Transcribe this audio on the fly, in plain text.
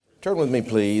Turn with me,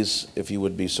 please, if you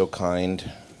would be so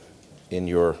kind, in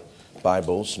your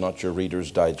Bibles, not your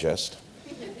Reader's Digest,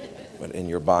 but in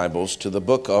your Bibles, to the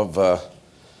book of,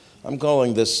 I'm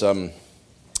calling this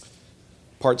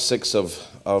part 6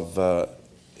 of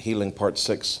Healing, part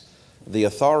 6, the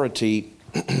authority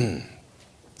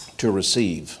to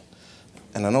receive.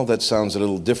 And I know that sounds a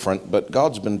little different, but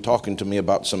God's been talking to me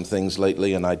about some things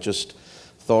lately, and I just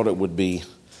thought it would be,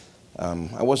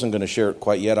 I wasn't going to share it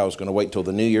quite yet. I was going to wait till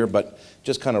the new year, but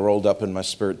just kind of rolled up in my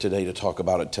spirit today to talk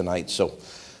about it tonight. So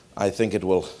I think it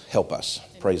will help us.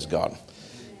 Praise God.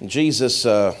 And Jesus,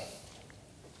 in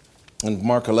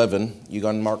Mark 11, you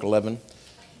got in Mark 11?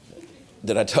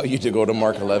 Did I tell you to go to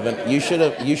Mark 11? You should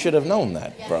have known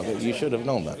that, brother. You should have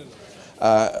known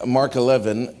that. Mark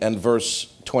 11 and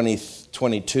verse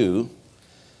 22.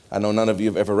 I know none of you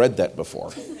have ever read that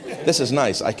before. This is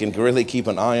nice. I can really keep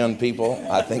an eye on people.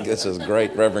 I think this is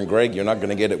great. Reverend Greg, you're not going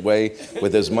to get away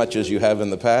with as much as you have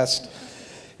in the past.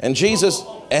 And Jesus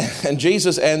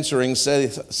answering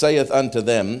saith unto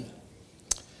them,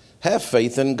 have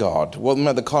faith in God. Well,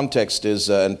 the context is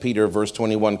in Peter, verse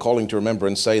 21, calling to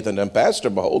remembrance, saith unto them, Pastor,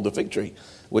 behold, the fig tree,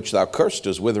 which thou cursed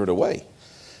is withered away.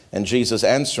 And Jesus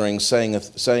answering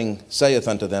saith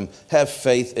unto them, have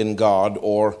faith in God,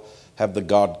 or have the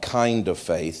God kind of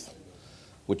faith,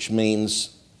 which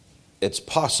means it's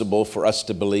possible for us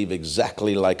to believe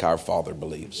exactly like our Father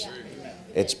believes.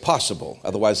 It's possible.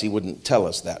 Otherwise, he wouldn't tell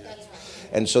us that.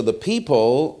 And so the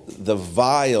people, the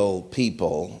vile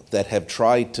people that have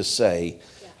tried to say,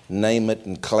 name it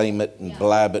and claim it and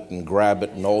blab it and grab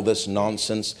it and all this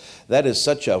nonsense, that is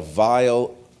such a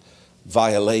vile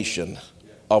violation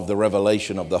of the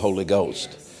revelation of the Holy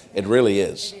Ghost. It really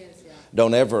is.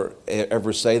 Don't ever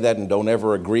say that, and don't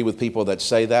ever agree with people that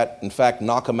say that. In fact,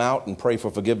 knock them out and pray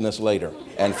for forgiveness later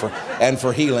and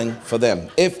for healing for them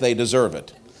if they deserve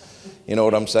it. You know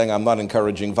what I'm saying? I'm not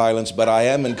encouraging violence, but I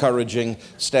am encouraging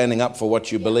standing up for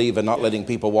what you believe and not letting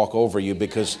people walk over you,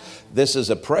 because this is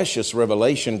a precious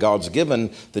revelation God's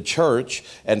given the church,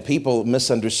 and people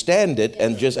misunderstand it,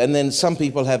 and then some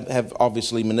people have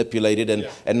obviously manipulated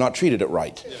and not treated it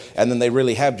right. And then they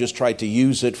really have just tried to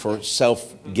use it for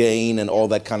self-gain and all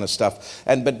that kind of stuff.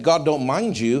 But God don't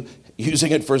mind you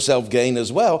using it for self-gain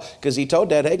as well, because he told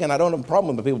Dad Hagin, I don't have a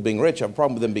problem with people being rich. I have a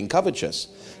problem with them being covetous.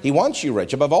 He wants you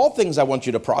rich. Above all things, I want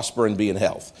you to prosper and be in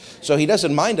health. So he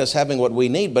doesn't mind us having what we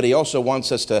need, but he also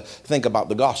wants us to think about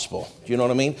the gospel. Do you know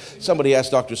what I mean? Somebody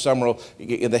asked Dr. Summerall,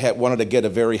 they wanted to get a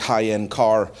very high-end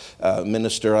car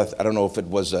minister. I don't know if it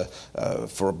was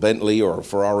for a Bentley or a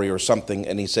Ferrari or something.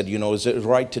 And he said, is it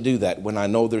right to do that when I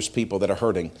know there's people that are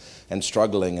hurting and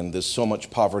struggling, and there's so much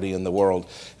poverty in the world?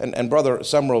 And Brother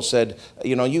Summerall said,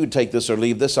 you would take this or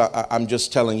leave this. I'm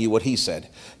just telling you what he said.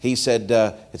 He said,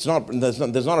 there's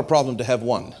not a problem to have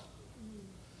one.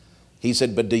 He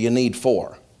said, but do you need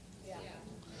four? Yeah.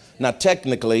 Now,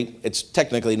 it's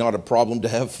technically not a problem to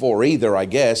have four either, I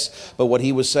guess. But what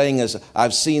he was saying is,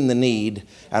 I've seen the need,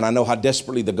 and I know how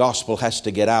desperately the gospel has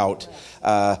to get out.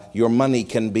 Your money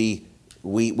can be,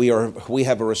 we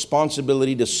have a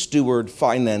responsibility to steward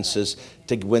finances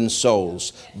to win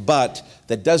souls. But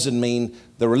that doesn't mean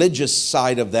the religious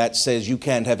side of that says you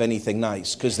can't have anything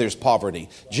nice because there's poverty.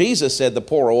 Jesus said the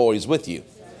poor are always with you.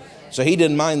 So he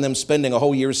didn't mind them spending a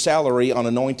whole year's salary on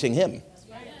anointing him.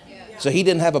 So he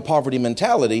didn't have a poverty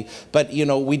mentality. But,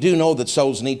 we do know that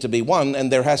souls need to be won,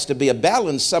 and there has to be a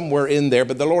balance somewhere in there.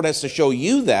 But the Lord has to show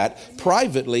you that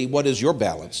privately. What is your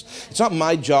balance? It's not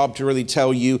my job to really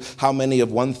tell you how many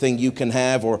of one thing you can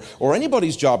have, or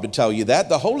anybody's job to tell you that.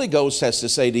 The Holy Ghost has to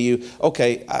say to you,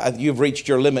 okay, you've reached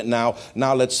your limit now.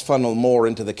 Now let's funnel more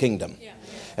into the kingdom. Yeah.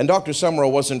 And Dr.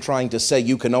 Summerall wasn't trying to say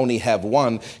you can only have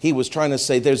one. He was trying to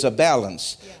say there's a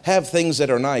balance. Have things that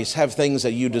are nice. Have things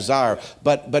that you desire.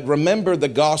 But remember the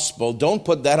gospel. Don't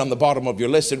put that on the bottom of your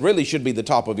list. It really should be the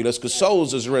top of your list, because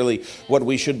souls is really what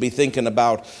we should be thinking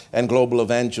about, and global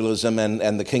evangelism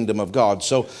and the kingdom of God.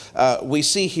 So we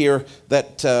see here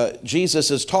that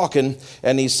Jesus is talking,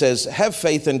 and he says, have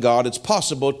faith in God. It's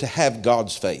possible to have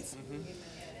God's faith.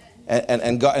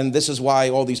 And this is why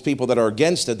all these people that are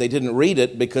against it, they didn't read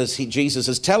it, because Jesus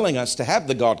is telling us to have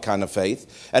the God kind of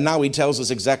faith, and now he tells us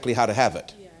exactly how to have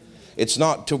it. It's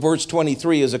not, to verse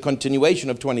 23 is a continuation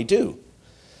of 22.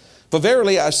 For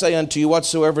verily I say unto you,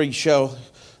 whosoever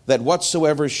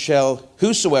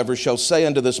shall say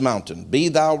unto this mountain, be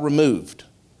thou removed,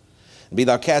 and be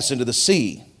thou cast into the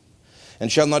sea, and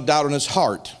shall not doubt in his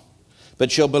heart,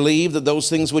 but shall believe that those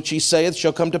things which he saith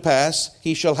shall come to pass,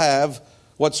 he shall have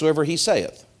whatsoever he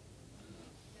saith.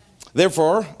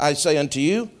 Therefore, I say unto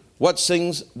you, what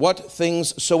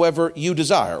things soever you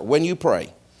desire when you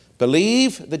pray,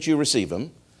 believe that you receive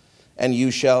them, and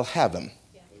you shall have them.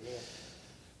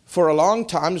 For a long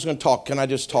time, I'm just going to talk. Can I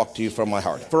just talk to you from my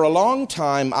heart? For a long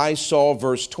time, I saw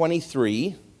verse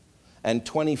 23 and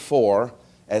 24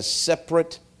 as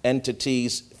separate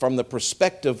entities from the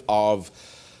perspective of,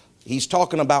 he's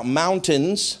talking about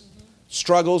mountains,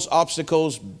 struggles,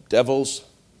 obstacles, devils.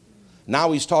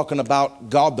 Now he's talking about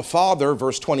God the Father,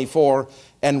 verse 24,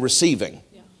 and receiving.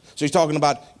 So he's talking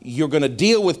about you're going to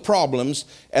deal with problems,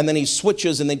 and then he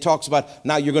switches and then talks about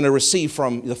now you're going to receive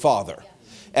from the Father.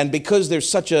 And because there's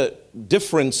such a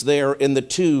difference there in the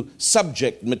two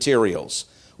subject materials,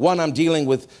 one, I'm dealing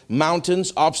with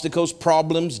mountains, obstacles,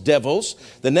 problems, devils.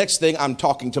 The next thing, I'm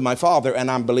talking to my Father,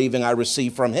 and I'm believing I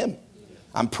receive from him.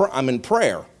 I'm in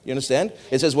prayer. You understand?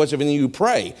 It says whatever you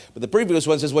pray. But the previous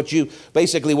one says what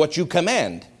you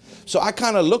command. So I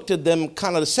kind of looked at them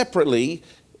kind of separately,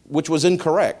 which was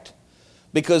incorrect.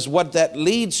 Because what that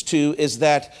leads to is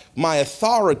that my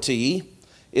authority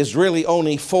is really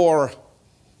only for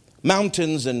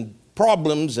mountains and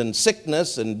problems and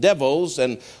sickness and devils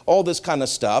and all this kind of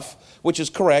stuff, which is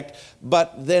correct.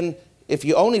 But then if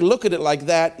you only look at it like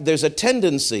that, there's a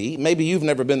tendency, maybe you've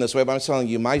never been this way, but I'm telling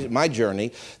you my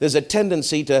journey, there's a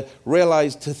tendency to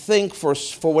realize, to think for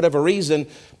whatever reason,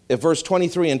 if verse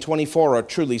 23 and 24 are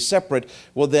truly separate,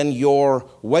 well then your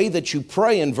way that you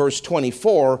pray in verse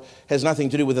 24 has nothing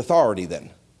to do with authority then.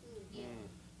 Do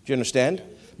you understand?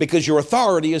 Because your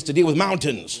authority is to deal with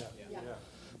mountains.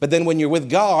 But then when you're with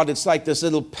God, it's like this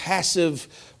little passive,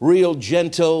 real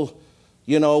gentle,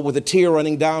 with a tear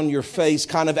running down your face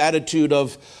kind of attitude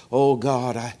of, oh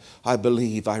God, I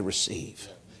believe, I receive.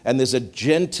 And there's a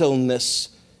gentleness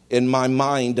in my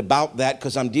mind about that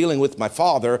because I'm dealing with my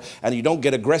Father, and you don't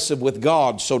get aggressive with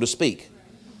God, so to speak.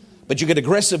 But you get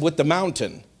aggressive with the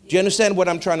mountain. Do you understand what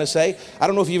I'm trying to say? I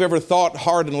don't know if you've ever thought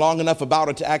hard and long enough about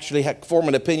it to actually form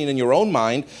an opinion in your own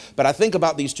mind, but I think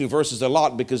about these two verses a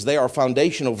lot because they are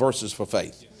foundational verses for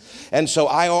faith. And so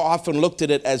I often looked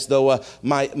at it as though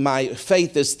my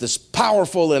faith is this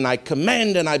powerful, and I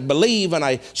command and I believe and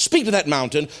I speak to that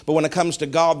mountain. But when it comes to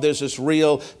God, there's this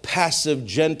real passive,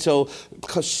 gentle,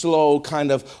 slow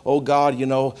kind of, oh God,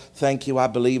 thank you, I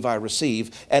believe, I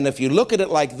receive. And if you look at it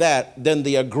like that, then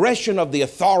the aggression of the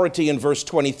authority in verse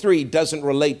 23 doesn't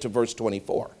relate to verse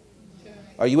 24.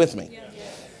 Are you with me?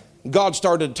 God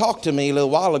started to talk to me a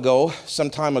little while ago, some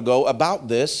time ago, about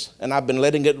this, and I've been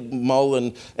letting it mull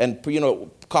and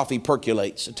coffee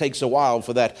percolates. It takes a while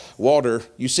for that water.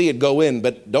 You see it go in,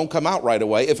 but don't come out right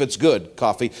away. If it's good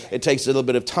coffee, it takes a little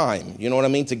bit of time, you know what I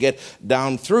mean, to get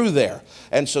down through there.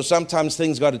 And so sometimes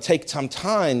things got to take some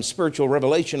time. Spiritual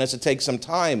revelation has to take some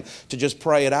time to just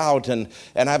pray it out. And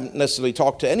I haven't necessarily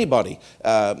talked to anybody,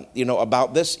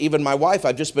 about this. Even my wife,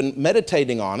 I've just been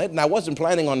meditating on it, and I wasn't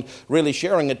planning on really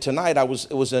sharing it tonight.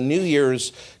 It was a New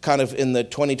Year's kind of in the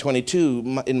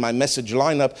 2022 in my message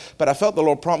lineup, but I felt the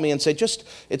Lord prompt me and say,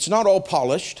 it's not all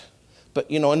polished, but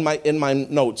in my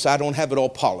notes I don't have it all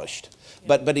polished.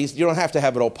 But you don't have to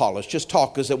have it all polished. Just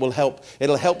talk, because it will help.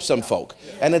 It'll help some folk.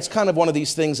 And it's kind of one of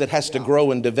these things that has to grow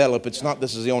and develop. It's not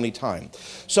this is the only time.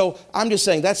 So I'm just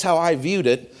saying that's how I viewed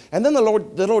it. And then the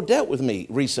Lord dealt with me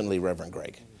recently, Reverend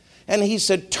Greg. And he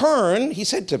said turn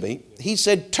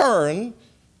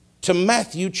to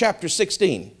Matthew chapter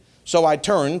 16. So I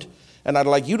turned, and I'd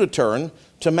like you to turn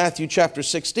to Matthew chapter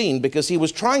 16, because he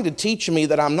was trying to teach me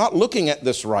that I'm not looking at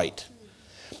this right.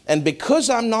 And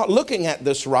because I'm not looking at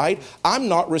this right, I'm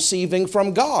not receiving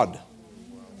from God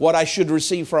what I should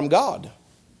receive from God.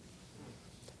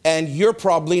 And you're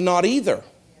probably not either.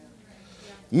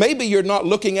 Maybe you're not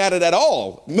looking at it at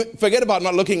all. Forget about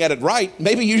not looking at it right.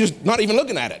 Maybe you're just not even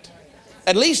looking at it.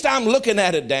 At least I'm looking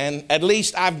at it, Dan. At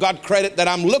least I've got credit that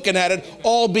I'm looking at it,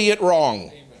 albeit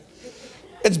wrong.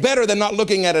 It's better than not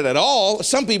looking at it at all.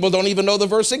 Some people don't even know the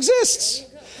verse exists.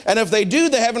 And if they do,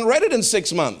 they haven't read it in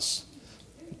 6 months.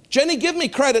 Jenny, give me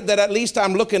credit that at least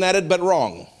I'm looking at it, but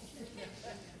wrong.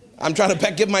 I'm trying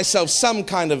to give myself some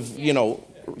kind of,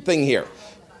 thing here.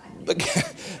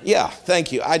 Yeah,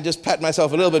 thank you. I just pat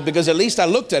myself a little bit because at least I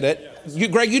looked at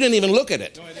it. Greg, you didn't even look at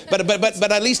it.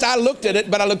 But at least I looked at it,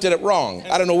 but I looked at it wrong.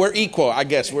 I don't know, we're equal. I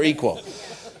guess we're equal.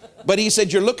 But he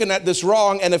said, you're looking at this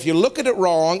wrong, and if you look at it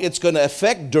wrong, it's going to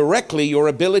affect directly your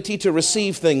ability to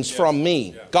receive things from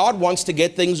me. God wants to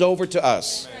get things over to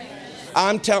us.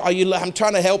 I'm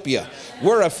trying to help you.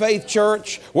 We're a faith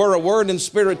church. We're a word and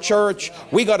spirit church.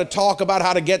 We got to talk about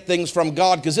how to get things from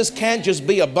God, because this can't just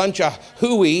be a bunch of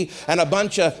hooey and a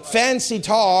bunch of fancy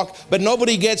talk, but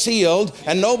nobody gets healed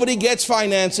and nobody gets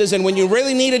finances. And when you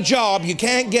really need a job, you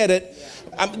can't get it.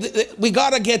 We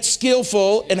got to get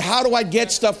skillful in how do I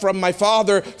get stuff from my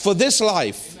Father for this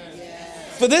life.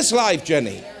 For this life,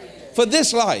 Jenny. For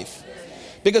this life.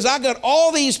 Because I got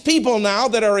all these people now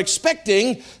that are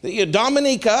expecting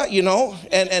Dominica,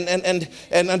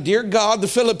 and dear God, the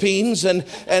Philippines, and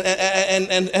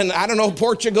I don't know,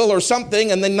 Portugal or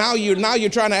something. And then now you're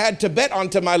trying to add Tibet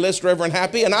onto my list, Reverend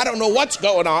Happy, and I don't know what's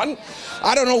going on.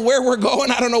 I don't know where we're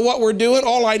going. I don't know what we're doing.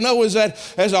 All I know is that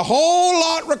there's a whole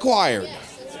lot required.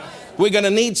 We're going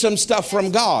to need some stuff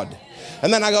from God.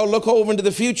 And then I go look over into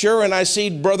the future and I see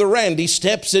Brother Randy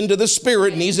steps into the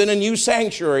Spirit and he's in a new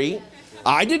sanctuary.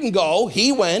 I didn't go.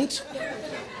 He went.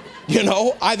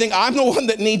 I think I'm the one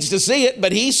that needs to see it,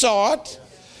 but he saw it.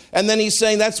 And then he's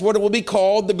saying that's what it will be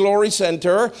called, the Glory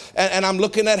Center. And I'm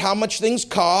looking at how much things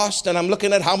cost, and I'm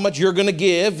looking at how much you're going to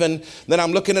give, and then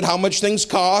I'm looking at how much things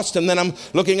cost, and then I'm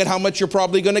looking at how much you're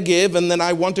probably going to give, and then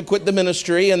I want to quit the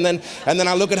ministry, and then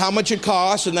I look at how much it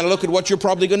costs, and then I look at what you're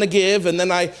probably going to give, and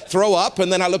then I throw up,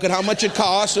 and then I look at how much it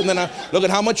costs, and then I look at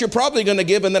how much you're probably going to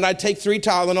give, and then I take 3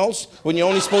 Tylenols when you're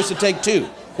only supposed to take 2.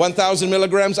 1,000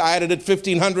 milligrams, I added at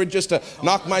 1,500 just to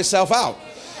knock myself out.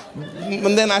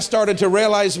 And then I started to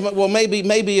realize, well,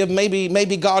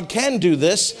 maybe God can do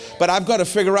this, but I've got to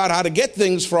figure out how to get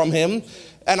things from him.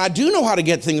 And I do know how to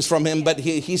get things from him, but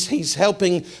he's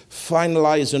helping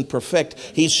finalize and perfect.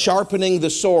 He's sharpening the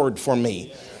sword for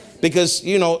me. Because,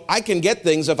 I can get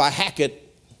things if I hack it.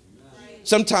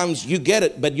 Sometimes you get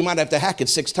it, but you might have to hack it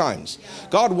 6 times.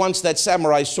 God wants that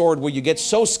samurai sword where you get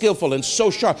so skillful and so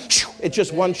sharp. It's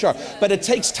just one sharp. But it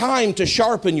takes time to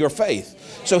sharpen your faith.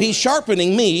 So he's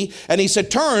sharpening me, and he said,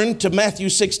 turn to Matthew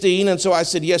 16. And so I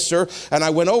said, yes, sir. And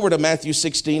I went over to Matthew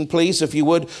 16, please, if you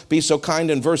would be so kind,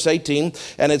 in verse 18.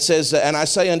 And it says, and I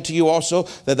say unto you also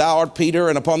that thou art Peter,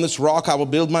 and upon this rock I will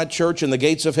build my church, and the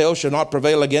gates of hell shall not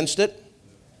prevail against it.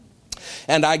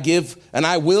 And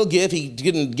I will give, he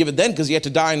didn't give it then because he had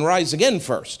to die and rise again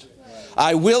first.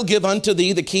 I will give unto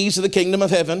thee the keys of the kingdom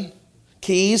of heaven,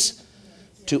 keys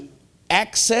to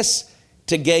access,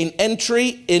 to gain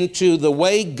entry into the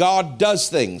way God does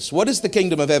things. What is the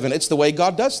kingdom of heaven? It's the way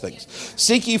God does things.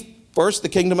 Seek ye first the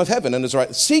kingdom of heaven. And it's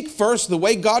right. Seek first the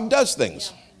way God does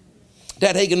things.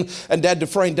 Dad Hagin and Dad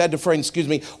Dufresne,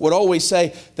 would always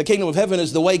say the kingdom of heaven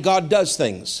is the way God does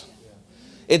things.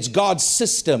 It's God's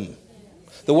system.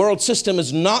 The world system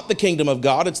is not the kingdom of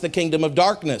God. It's the kingdom of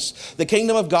darkness. The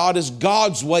kingdom of God is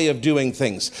God's way of doing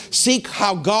things. Seek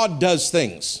how God does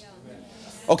things.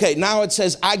 Okay, now it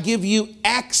says, I give you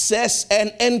access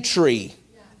and entry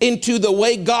into the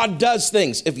way God does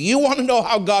things. If you want to know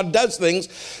how God does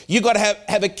things, you got to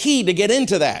have a key to get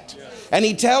into that. And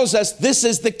he tells us this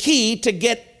is the key to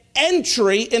get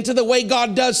entry into the way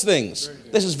God does things.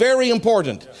 This is very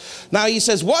important. Now he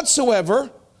says,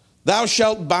 whatsoever thou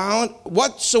shalt bind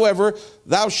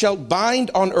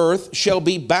on earth shall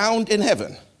be bound in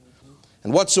heaven.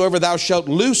 And whatsoever thou shalt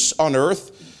loose on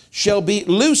earth shall be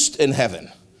loosed in heaven.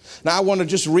 Now I want to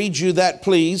just read you that,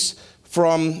 please,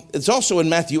 it's also in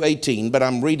Matthew 18, but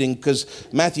I'm reading because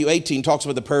Matthew 18 talks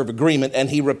about the prayer of agreement, and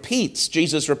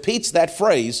Jesus repeats that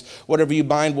phrase, whatever you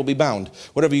bind will be bound,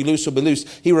 whatever you loose will be loosed.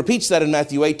 He repeats that in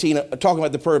Matthew 18, talking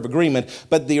about the prayer of agreement,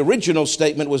 but the original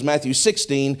statement was Matthew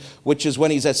 16, which is when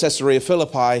he's at Caesarea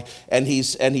Philippi, and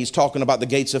he's talking about the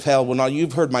gates of hell. Well, now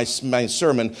you've heard my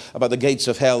sermon about the gates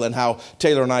of hell and how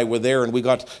Taylor and I were there, and we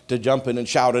got to jumping and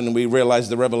shouting, and we realized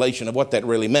the revelation of what that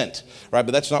really meant, right?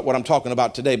 But that's not what I'm talking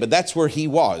about today, but that's where he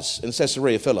was in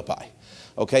Caesarea Philippi.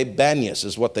 Okay, Banias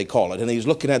is what they call it. And he's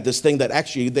looking at this thing that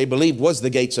actually they believed was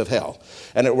the gates of hell.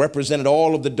 And it represented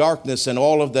all of the darkness and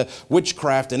all of the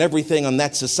witchcraft and everything on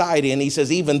that society. And he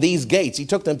says even these gates, he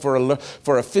took them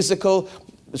for a physical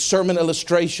sermon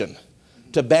illustration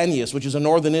to Banias, which is in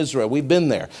northern Israel. We've been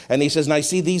there. And he says, and I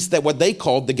see these, that what they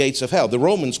called the gates of hell. The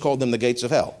Romans called them the gates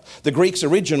of hell. The Greeks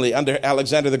originally, under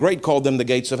Alexander the Great, called them the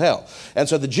gates of hell. And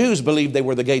so the Jews believed they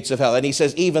were the gates of hell. And he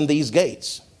says, even these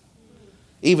gates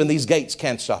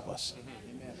can't stop us.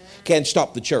 Can't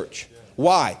stop the church.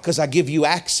 Why? Because I give you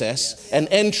access and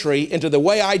entry into the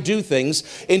way I do things,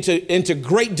 into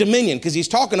great dominion. Because he's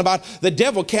talking about the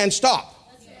devil can't stop.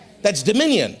 That's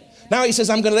dominion. Now he says,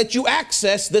 I'm going to let you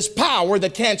access this power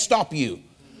that can't stop you.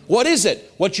 What is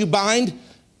it? What you bind,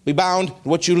 be bound.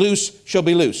 What you loose shall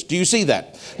be loosed. Do you see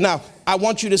that? Now, I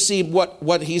want you to see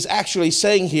what he's actually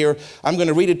saying here. I'm going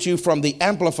to read it to you from the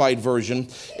Amplified Version.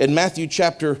 In Matthew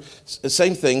chapter,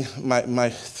 same thing. My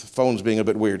phone's being a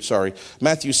bit weird, sorry.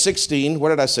 Matthew 16, what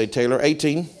did I say, Taylor?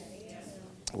 18?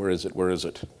 Where is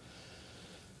it?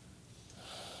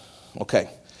 Okay.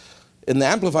 In the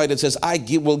Amplified, it says,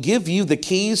 will give you the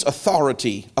keys,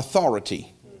 authority. The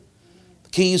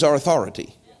keys are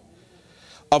authority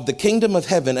of the kingdom of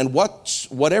heaven. And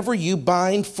whatever you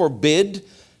bind, forbid,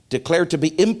 declare to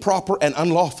be improper and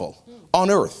unlawful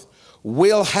on earth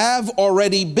will have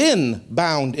already been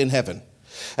bound in heaven.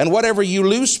 And whatever you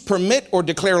loose, permit, or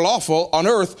declare lawful on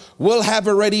earth will have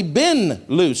already been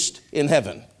loosed in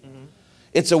heaven.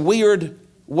 It's a weird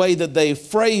way that they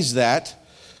phrase that,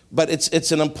 but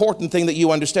it's an important thing that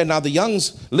you understand. Now, the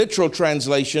Young's literal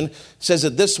translation says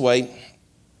it this way,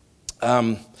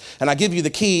 and I give you the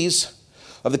keys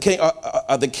of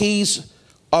the keys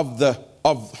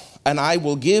and I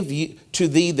will give you to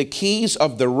thee the keys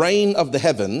of the reign of the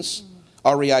heavens,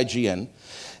 REIGN,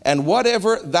 and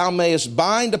whatever thou mayest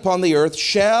bind upon the earth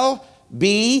shall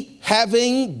be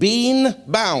having been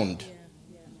bound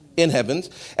in heavens,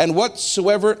 and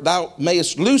whatsoever thou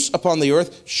mayest loose upon the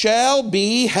earth shall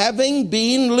be having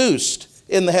been loosed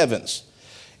in the heavens.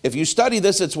 If you study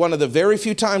this, it's one of the very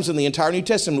few times in the entire New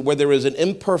Testament where there is an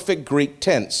imperfect Greek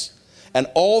tense. And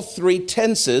all three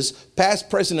tenses, past,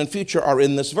 present, and future, are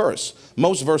in this verse.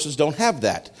 Most verses don't have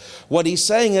that. What he's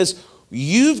saying is,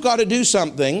 you've got to do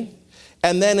something,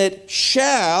 and then it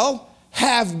shall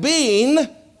have been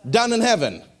done in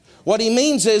heaven. What he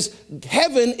means is,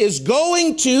 heaven is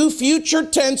going to, future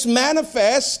tense,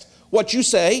 manifest what you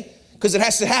say, because it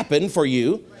has to happen for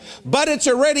you. But it's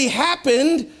already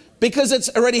happened, because it's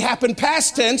already happened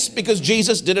past tense, because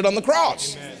Jesus did it on the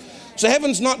cross. Amen. So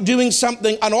heaven's not doing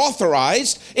something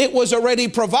unauthorized. It was already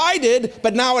provided,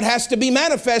 but now it has to be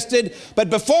manifested. But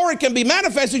before it can be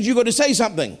manifested, you've got to say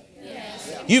something.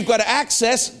 Yes. You've got to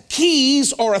access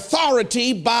keys or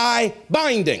authority by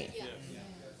binding. Yes.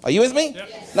 Are you with me?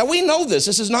 Yes. Now we know this.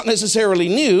 This is not necessarily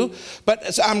new,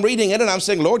 but I'm reading it and I'm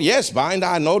saying, Lord, yes, bind.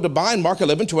 I know to bind. Mark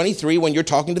 11:23, when you're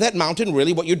talking to that mountain,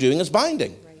 really what you're doing is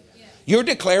binding. Right. Yes. You're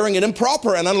declaring it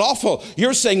improper and unlawful.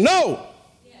 You're saying no.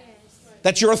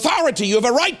 That's your authority. You have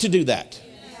a right to do that.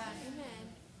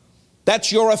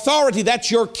 That's your authority.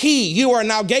 That's your key. You are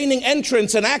now gaining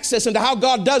entrance and access into how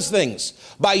God does things.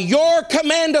 By your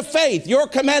command of faith, your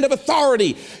command of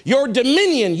authority, your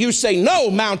dominion, you say, no,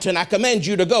 mountain, I command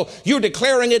you to go. You're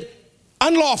declaring it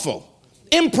unlawful,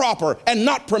 improper, and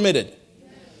not permitted.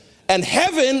 And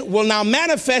heaven will now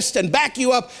manifest and back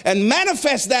you up and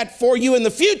manifest that for you in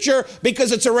the future,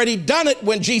 because it's already done it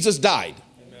when Jesus died.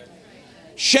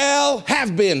 Shall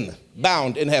have been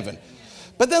bound in heaven.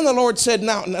 But then the Lord said,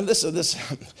 now this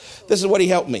is what he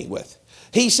helped me with.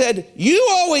 He said, you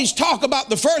always talk about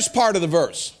the first part of the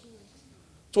verse.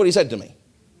 That's what he said to me.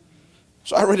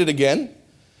 So I read it again.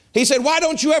 He said, why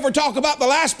don't you ever talk about the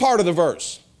last part of the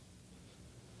verse?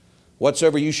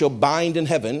 Whatsoever you shall bind in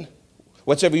heaven,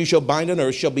 whatsoever you shall bind on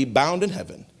earth shall be bound in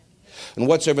heaven. And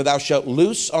whatsoever thou shalt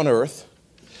loose on earth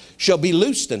shall be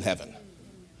loosed in heaven.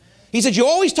 He said, you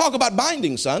always talk about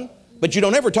binding, son, but you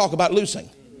don't ever talk about loosing.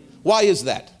 Why is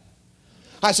that?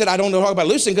 I said, I don't talk about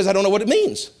loosing because I don't know what it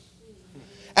means.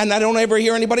 And I don't ever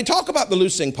hear anybody talk about the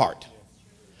loosing part.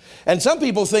 And some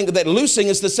people think that loosing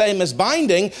is the same as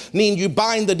binding, meaning you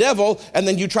bind the devil and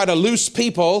then you try to loose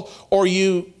people, or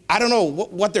I don't know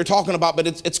what they're talking about, but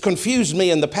it's confused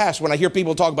me in the past when I hear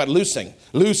people talk about loosing.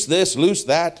 Loose this, loose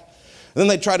that. Then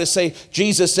they try to say,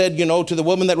 Jesus said, to the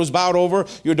woman that was bowed over,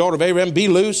 your daughter of Abraham, be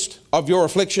loosed of your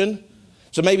affliction.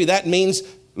 So maybe that means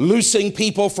loosing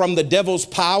people from the devil's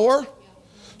power.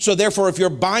 So therefore, if you're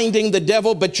binding the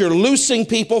devil, but you're loosing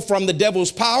people from the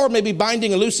devil's power, maybe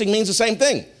binding and loosing means the same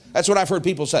thing. That's what I've heard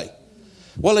people say.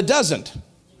 Well, it doesn't.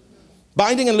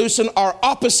 Binding and loosing are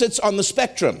opposites on the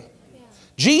spectrum.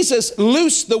 Jesus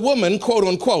loosed the woman, quote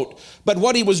unquote, but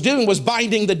what he was doing was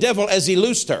binding the devil as he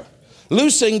loosed her.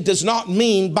 Loosing does not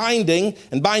mean binding,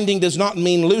 and binding does not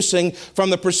mean loosing from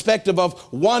the perspective of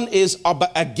one is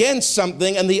against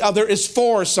something and the other is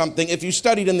for something, if you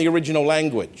studied in the original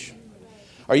language.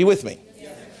 Are you with me?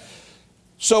 Yes.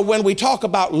 So when we talk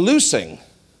about loosing,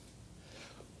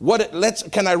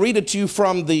 can I read it to you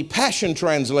from the Passion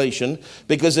Translation,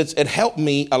 because it helped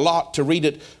me a lot to read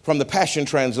it from the Passion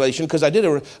Translation, because I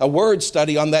did a word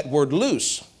study on that word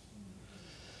loose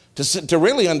to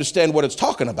really understand what it's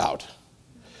talking about.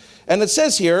 And it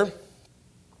says here,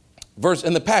 verse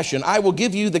in the Passion, I will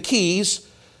give you the keys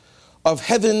of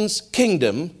heaven's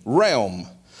kingdom realm,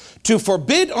 to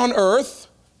forbid on earth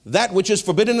that which is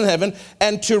forbidden in heaven,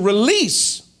 and to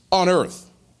release on earth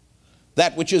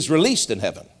that which is released in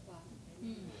heaven.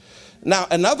 Now,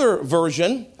 another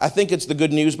version, I think it's the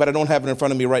Good News, but I don't have it in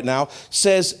front of me right now,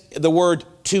 says the word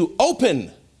to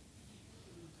open.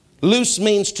 Loose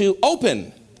means to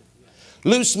open.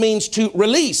 Loose means to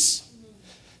release.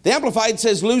 The Amplified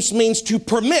says loose means to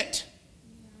permit.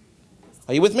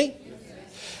 Are you with me?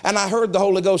 And I heard the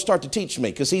Holy Ghost start to teach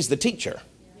me, because he's the teacher.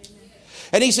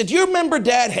 And he said, do you remember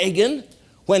Dad Hagin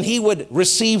when he would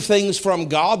receive things from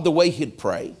God the way he'd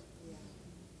pray?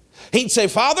 He'd say,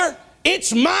 Father,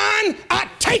 It's mine. I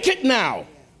take it now.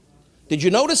 Did you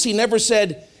notice he never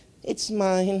said, it's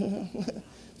mine.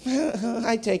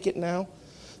 I take it now.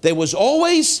 There was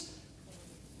always,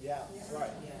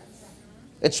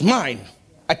 it's mine.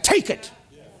 I take it.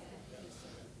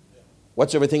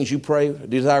 Whatsoever things you pray,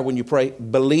 desire when you pray,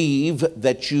 believe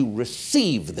that you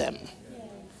receive them.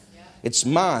 It's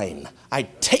mine. I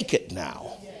take it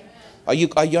now. Are you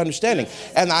understanding?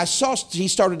 And I saw he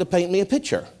started to paint me a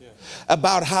picture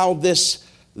about how this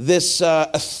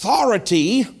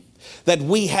authority that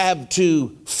we have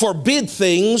to forbid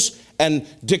things and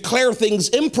declare things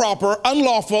improper,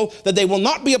 unlawful, that they will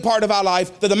not be a part of our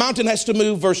life, that the mountain has to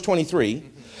move, verse 23.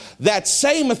 That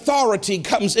same authority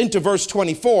comes into verse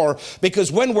 24,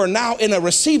 because when we're now in a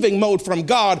receiving mode from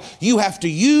God, you have to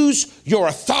use your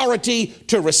authority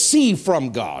to receive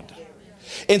from God.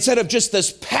 Instead of just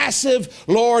this passive,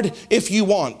 Lord, if you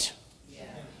want.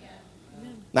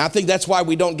 Now, I think that's why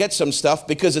we don't get some stuff,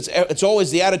 because it's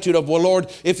always the attitude of, well, Lord,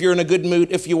 if you're in a good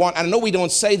mood, if you want. I know we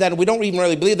don't say that, and we don't even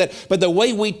really believe that, but the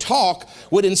way we talk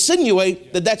would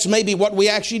insinuate that that's maybe what we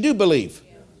actually do believe.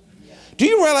 Do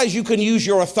you realize you can use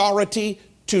your authority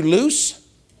to loose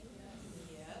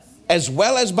as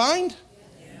well as bind?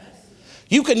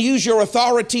 You can use your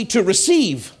authority to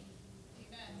receive.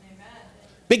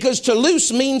 Because to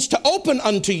loose means to open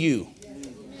unto you.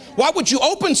 Why would you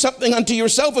open something unto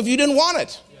yourself if you didn't want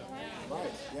it?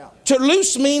 To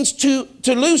loose means to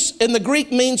loose in the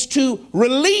Greek means to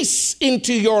release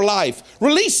into your life.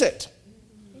 Release it.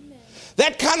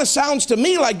 That kind of sounds to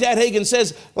me like Dad Hagin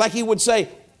says, like he would say,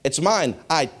 it's mine.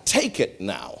 I take it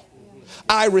now.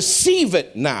 I receive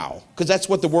it now. Because that's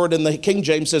what the word in the King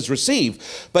James says,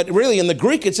 receive. But really in the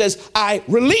Greek it says, I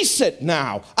release it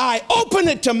now. I open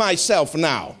it to myself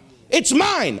now. It's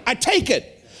mine. I take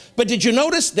it. But did you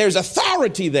notice there's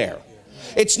authority there?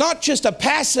 It's not just a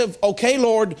passive, okay,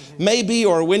 Lord, maybe,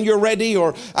 or when you're ready,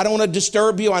 or I don't want to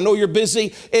disturb you. I know you're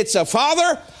busy. It's a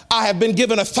Father, I have been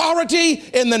given authority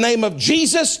in the name of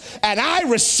Jesus, and I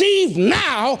receive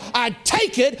now. I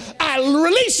take it, I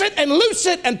release it and loose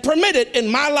it and permit it in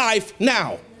my life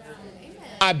now.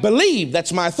 I believe,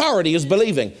 that's my authority, is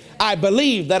believing. I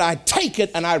believe that I take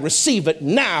it and I receive it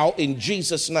now in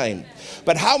Jesus' name.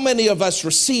 But how many of us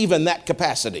receive in that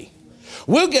capacity?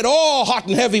 We'll get all hot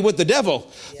and heavy with the devil,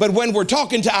 but when we're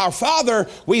talking to our Father,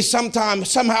 we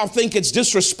somehow think it's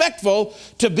disrespectful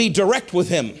to be direct with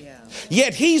him.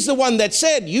 Yet he's the one that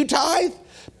said, you tithe?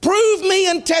 Prove me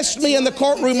and test me in the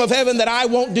courtroom of heaven that I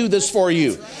won't do this for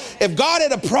you. If God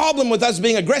had a problem with us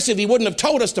being aggressive, he wouldn't have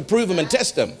told us to prove him and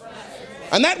test him.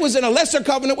 And that was in a lesser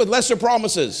covenant with lesser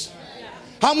promises.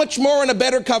 How much more in a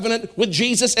better covenant with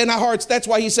Jesus in our hearts? That's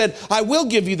why he said, I will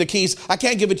give you the keys. I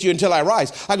can't give it to you until I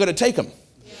rise. I've got to take them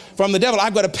from the devil.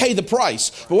 I've got to pay the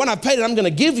price. But when I've paid it, I'm going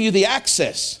to give you the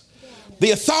access.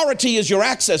 The authority is your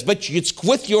access, but it's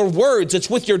with your words. It's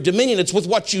with your dominion. It's with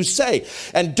what you say.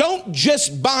 And don't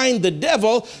just bind the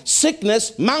devil,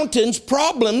 sickness, mountains,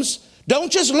 problems.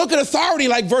 Don't just look at authority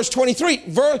like verse 23.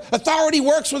 Authority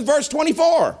works with verse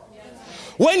 24.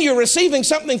 When you're receiving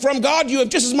something from God, you have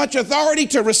just as much authority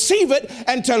to receive it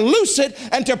and to loose it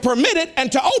and to permit it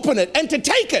and to open it and to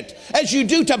take it as you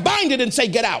do to bind it and say,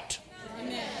 get out.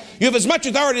 Amen. You have as much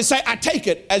authority to say, I take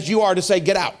it, as you are to say,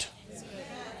 get out.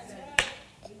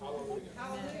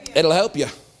 It'll help you.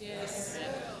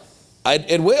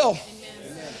 It will.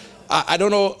 I don't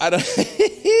know. I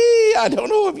don't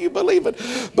know if you believe it,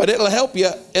 but it'll help you.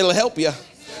 It'll help you.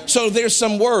 So there's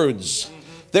some words.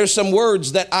 There's some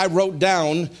words that I wrote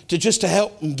down to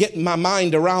help get my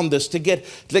mind around this, to get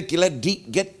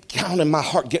down in my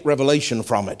heart, get revelation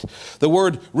from it. The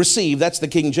word receive, that's the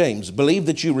King James. Believe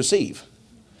that you receive.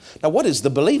 Now, what is the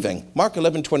believing? Mark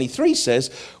 11:23 says,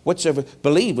 whatsoever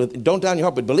believe, don't doubt in your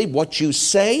heart, but believe what you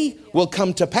say will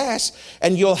come to pass,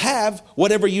 and you'll have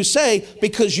whatever you say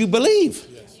because you believe.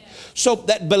 So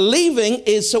that believing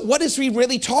is, so what is he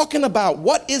really talking about?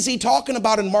 What is he talking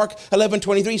about in Mark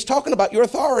 11:23? He's talking about your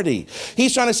authority.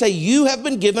 He's trying to say you have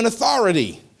been given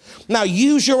authority. Now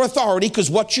use your authority, because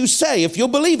what you say, if you'll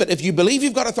believe it, if you believe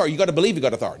you've got authority, you've got to believe you've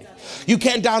got authority. You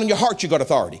can't doubt in your heart you've got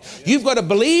authority. You've got to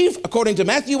believe, according to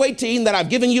Matthew 18, that I've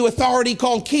given you authority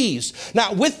called keys.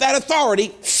 Now with that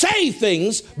authority, say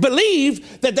things,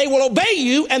 believe that they will obey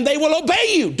you, and they will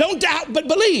obey you. Don't doubt, but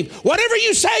believe. Whatever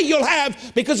you say, you'll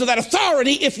have because of that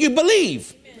authority if you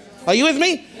believe. Are you with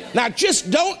me? Now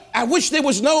just don't, I wish there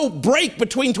was no break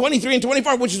between 23 and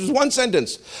 24, which is one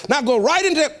sentence. Now go right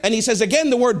into, and he says again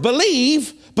the word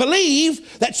believe,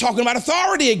 that's talking about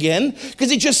authority again, because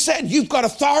he just said you've got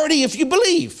authority if you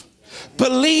believe.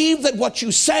 Believe that what you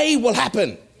say will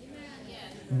happen.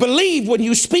 Believe when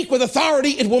you speak with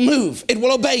authority, it will move. It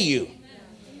will obey you.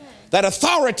 That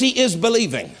authority is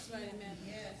believing.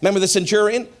 Remember the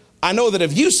centurion? I know that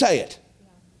if you say it,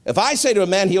 if I say to a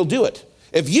man, he'll do it.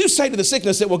 If you say to the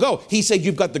sickness, it will go. He said,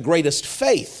 you've got the greatest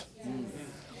faith.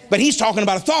 But he's talking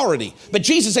about authority. But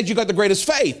Jesus said, you've got the greatest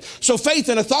faith. So faith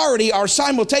and authority are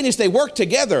simultaneous. They work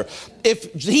together.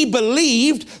 If he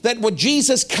believed that what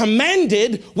Jesus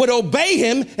commanded would obey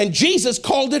him, and Jesus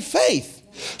called it faith.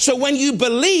 So when you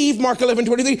believe, Mark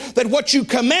 11:23, that what you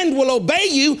command will obey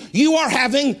you, you are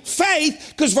having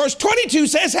faith, because verse 22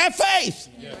 says, have faith.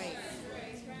 Yes.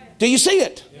 Do you see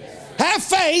it? Yes. Have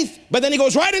faith, but then he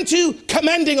goes right into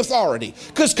commending authority,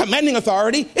 because commending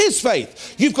authority is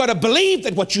faith. You've got to believe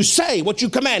that what you say, what you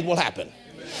command will happen.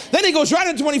 Amen. Then he goes right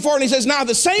into 24 and he says, now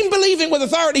the same believing with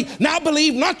authority, now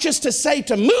believe not just to say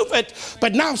to move it,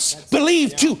 but now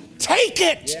believe to take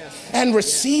it and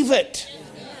receive it.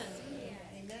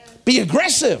 Be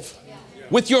aggressive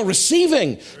with your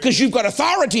receiving, because you've got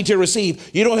authority to receive.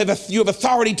 You have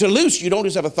authority to loose. You don't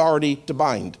just have authority to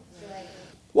bind.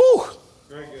 Woo!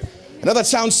 I know that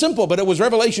sounds simple, but it was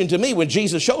revelation to me when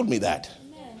Jesus showed me that.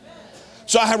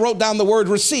 So I wrote down the word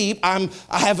receive. I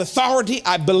have authority.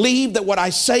 I believe that what I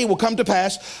say will come to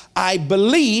pass. I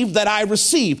believe that I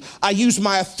receive. I use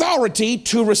my authority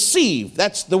to receive.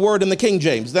 That's the word in the King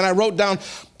James. Then I wrote down,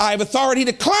 I have authority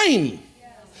to claim.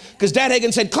 Because Dad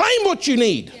Hagin said, claim what you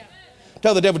need. Yeah.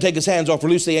 Tell the devil to take his hands off,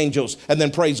 release the angels, and then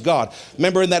praise God.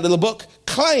 Remember in that little book?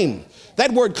 Claim.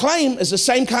 That word claim is the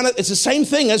same it's the same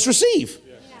thing as receive.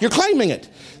 Yeah. You're claiming it.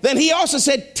 Then he also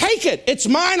said, take it. It's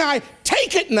mine. I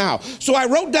take it now. So I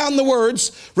wrote down the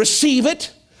words, receive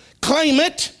it, claim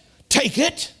it, take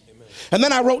it. Amen. And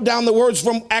then I wrote down the words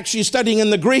from actually studying in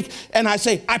the Greek, and I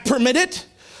say, I permit it,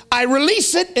 I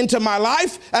release it into my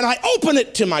life, and I open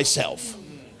it to myself.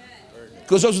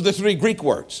 Because those are the three Greek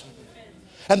words.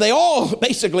 And they all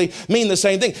basically mean the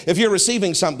same thing. If you're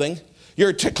receiving something,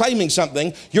 you're claiming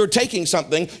something, you're taking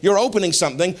something, you're opening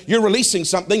something, you're releasing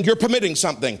something, you're permitting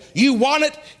something. You want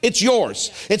it, it's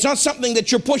yours. It's not something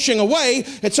that you're pushing away,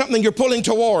 it's something you're pulling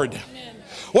toward.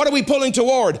 What are we pulling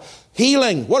toward?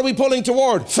 Healing. What are we pulling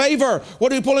toward? Favor.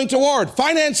 What are we pulling toward?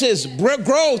 Finances,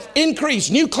 growth, increase,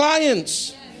 new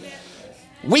clients.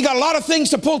 We got a lot of things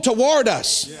to pull toward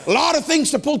us. A lot of things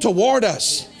to pull toward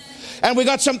us. And we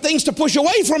got some things to push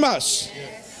away from us.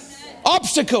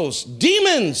 Obstacles,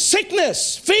 demons,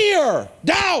 sickness, fear,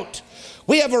 doubt.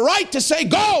 We have a right to say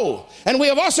go. And we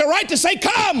have also a right to say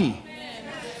come.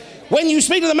 When you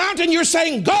speak to the mountain, you're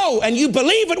saying go, and you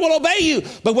believe it will obey you.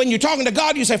 But when you're talking to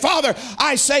God, you say, Father,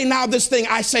 I say now this thing,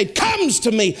 I say comes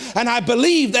to me, and I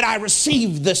believe that I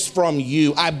receive this from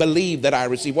you. I believe that I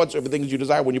receive whatsoever things you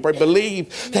desire. When you pray,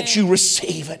 believe Amen. That you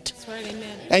receive it. That's right,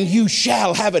 amen. And you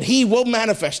shall have it. He will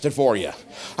manifest it for you.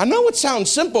 I know it sounds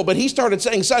simple, but he started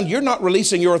saying, son, you're not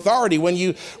releasing your authority when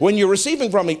you're receiving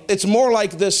from me. It's more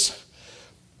like this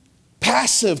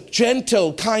passive,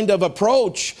 gentle kind of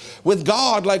approach with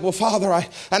God, like, well, Father,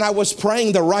 I was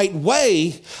praying the right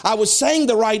way. I was saying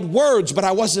the right words, but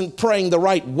I wasn't praying the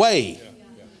right way.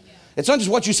 It's not just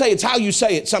what you say, it's how you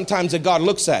say it sometimes that God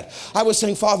looks at. I was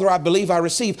saying, Father, I believe I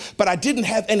receive, but I didn't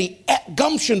have any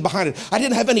gumption behind it. I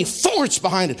didn't have any force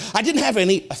behind it. I didn't have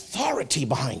any authority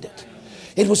behind it.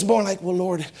 It was more like, well,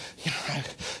 Lord,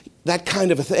 that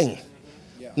kind of a thing.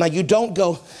 Now, you don't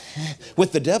go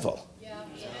with the devil.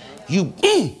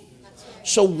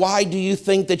 So why do you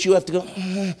think that you have to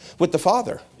go with the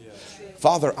Father?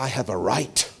 Father, I have a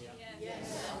right.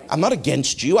 I'm not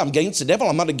against you. I'm against the devil.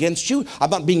 I'm not against you. I'm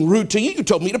not being rude to you. You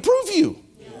told me to prove you.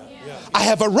 I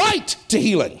have a right to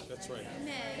healing.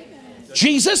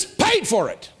 Jesus paid for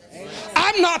it.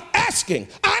 I'm not asking.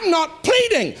 I'm not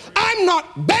pleading. I'm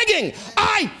not begging.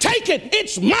 I take it.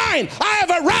 It's mine. I have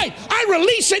a right. I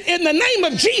release it in the name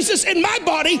of Jesus in my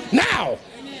body now.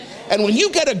 And when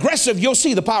you get aggressive, you'll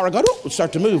see the power of God. It'll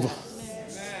start to move.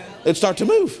 It'll start to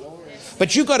move.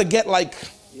 But you got to get like,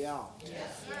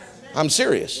 I'm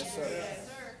serious.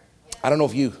 I don't know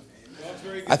if you,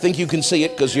 I think you can see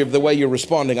it because the way you're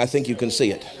responding, I think you can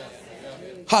see it.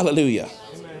 Hallelujah.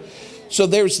 So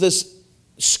there's this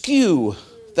skew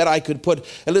that I could put,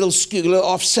 a little skew, a little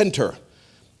off center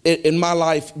in my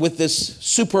life with this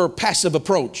super passive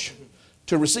approach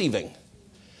to receiving.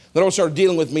 That all started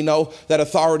dealing with me, know that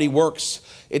authority works.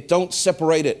 It don't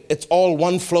separate it. It's all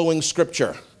one flowing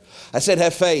scripture. I said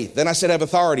have faith. Then I said have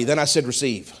authority. Then I said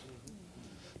receive.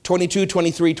 22,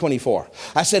 23, 24.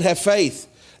 I said have faith.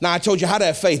 Now I told you how to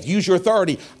have faith. Use your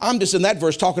authority. I'm just in that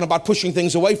verse talking about pushing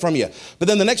things away from you. But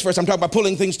then the next verse I'm talking about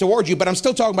pulling things towards you. But I'm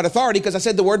still talking about authority because I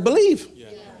said the word believe.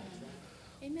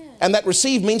 Amen. And that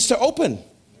receive means to open.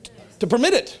 To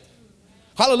permit it.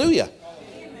 Hallelujah.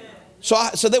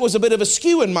 So there was a bit of a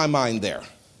skew in my mind there.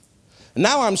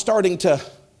 Now I'm starting to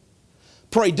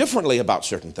pray differently about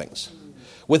certain things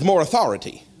with more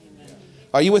authority.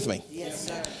 Are you with me? Yes,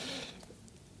 sir.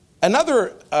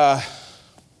 Another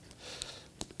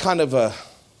kind of a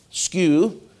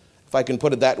skew, if I can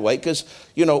put it that way, because,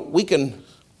 we can,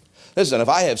 listen, if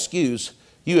I have skews,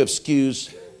 you have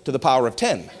skews to the power of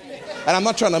 10. And I'm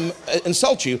not trying to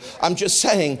insult you. I'm just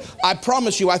saying, I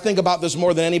promise you, I think about this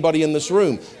more than anybody in this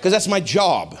room, because that's my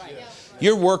job.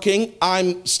 You're working,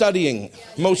 I'm studying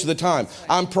most of the time.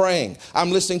 I'm praying. I'm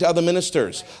listening to other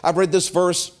ministers. I've read this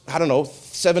verse,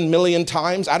 7 million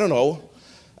times. I don't know,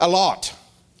 a lot.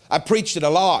 I've preached it a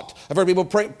lot. I've heard people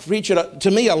preach it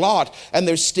to me a lot. And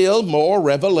there's still more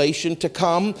revelation to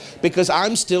come, because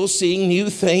I'm still seeing new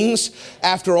things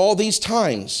after all these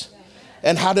times.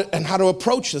 And how to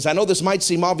approach this. I know this might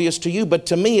seem obvious to you, but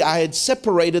to me, I had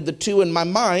separated the two in my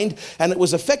mind, and it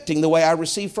was affecting the way I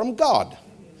received from God.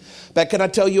 But can I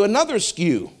tell you another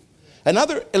skew?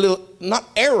 Another, not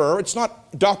error, it's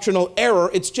not doctrinal error,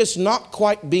 it's just not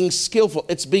quite being skillful.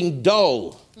 It's being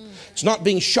dull. It's not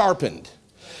being sharpened.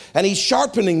 And he's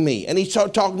sharpening me, and he's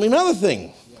talking to me another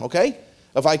thing, okay?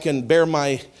 If I can bear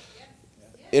my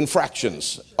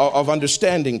infractions of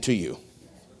understanding to you.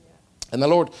 And the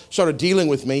Lord started dealing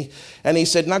with me, and he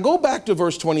said, now go back to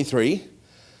verse 23.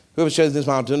 Whoever says this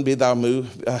mountain, be thou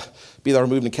removed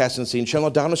and cast in the sea, and shall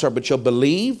not doubt in his heart, but shall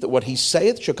believe that what he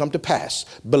saith shall come to pass.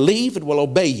 Believe it will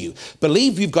obey you.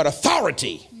 Believe you've got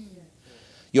authority.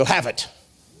 You'll have it.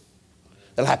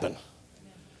 It'll happen.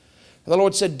 And the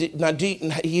Lord said, now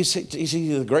he's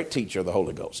a great teacher of the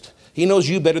Holy Ghost. He knows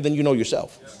you better than you know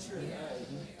yourself.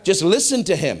 Just listen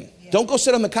to him. Don't go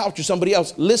sit on the couch with somebody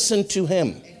else. Listen to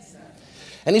him.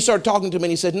 And he started talking to me,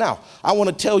 and he said, now, I want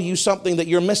to tell you something that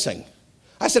you're missing.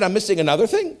 I said, I'm missing another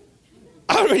thing?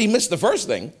 I already missed the first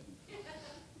thing.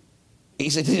 He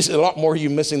said, there's a lot more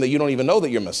you're missing that you don't even know that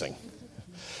you're missing.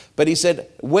 But he said,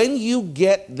 when you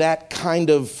get that kind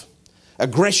of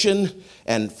aggression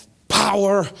and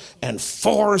power and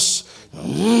force,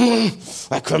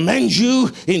 I commend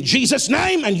you in Jesus'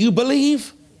 name, and you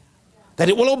believe that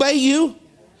it will obey you.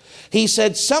 He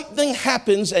said, something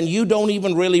happens and you don't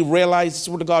even really realize. This is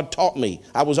what God taught me.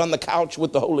 I was on the couch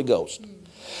with the Holy Ghost.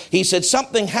 He said,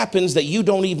 something happens that you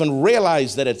don't even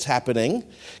realize that it's happening,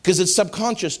 because it's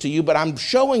subconscious to you, but I'm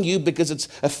showing you because it's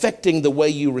affecting the way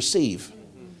you receive.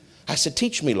 I said,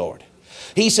 teach me, Lord.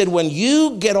 He said, when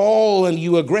you get all and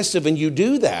you aggressive and you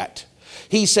do that,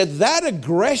 he said, that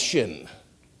aggression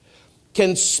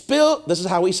can spill, this is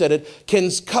how he said it,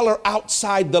 can color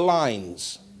outside the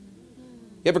lines.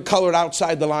 You ever colored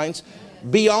outside the lines?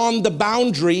 Beyond the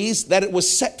boundaries that it was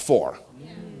set for.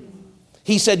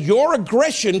 He said, your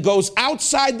aggression goes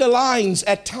outside the lines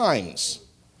at times.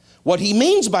 What he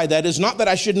means by that is not that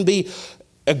I shouldn't be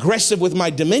aggressive with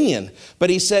my dominion, but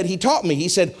he taught me, he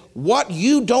said, what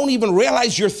you don't even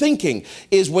realize you're thinking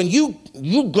is when you're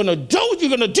going to do it,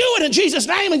 you're going to do it in Jesus'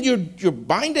 name, and you're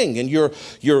binding and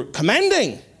you're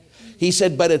commanding. He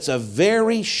said, but it's a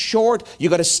very short, you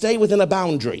got to stay within a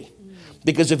boundary.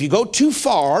 Because if you go too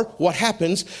far, what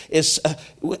happens is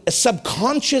a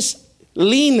subconscious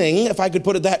leaning, if I could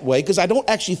put it that way, because I don't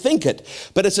actually think it,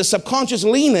 but it's a subconscious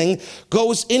leaning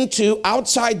goes into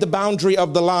outside the boundary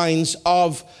of the lines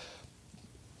of,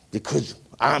 because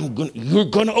you're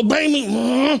going to obey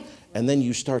me. And then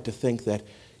you start to think that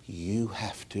you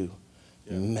have to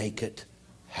make it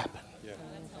happen.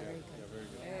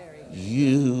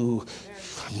 You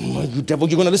devil,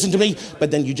 you're going to listen to me. But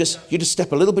then you just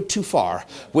step a little bit too far,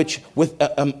 which with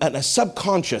a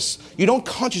subconscious, you don't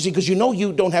consciously, because you know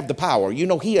you don't have the power. You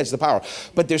know he has the power.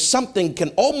 But there's something can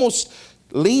almost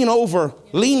lean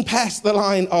past the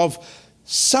line of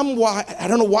somewhat, I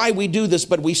don't know why we do this,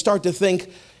 but we start to think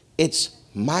it's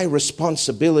my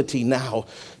responsibility now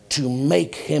to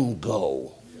make him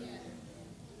go.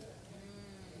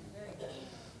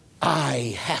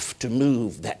 I have to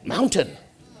move that mountain.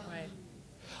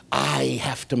 I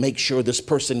have to make sure this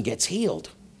person gets healed.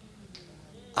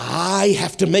 I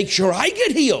have to make sure I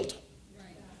get healed.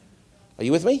 Are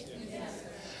you with me? Yes.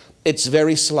 It's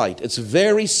very slight. It's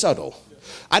very subtle.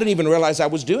 I didn't even realize I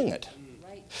was doing it.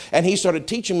 And he started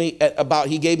teaching me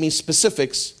he gave me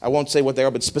specifics. I won't say what they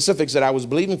are, but specifics that I was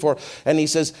believing for. And he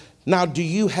says, now, do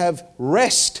you have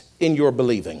rest in your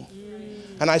believing?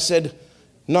 And I said,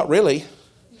 not really.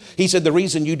 He said, the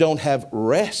reason you don't have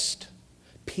rest,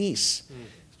 peace,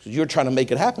 is you're trying to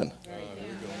make it happen.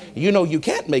 You know you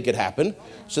can't make it happen,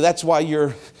 so that's why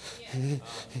you're...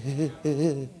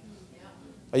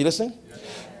 Are you listening?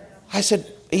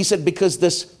 He said, because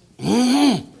this...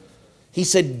 He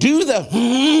said, do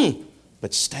the...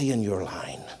 but stay in your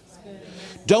line.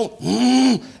 Don't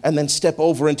and then step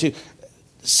over into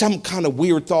some kind of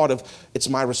weird thought of it's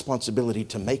my responsibility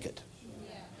to make it.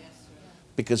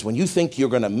 Because when you think you're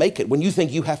going to make it, when you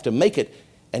think you have to make it,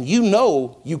 and you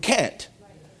know you can't,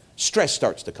 stress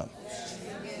starts to come.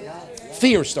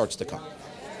 Fear starts to come.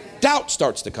 Doubt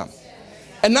starts to come.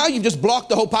 And now you've just blocked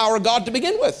the whole power of God to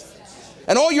begin with.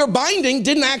 And all your binding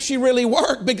didn't actually really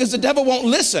work because the devil won't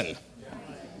listen.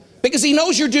 Because he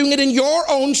knows you're doing it in your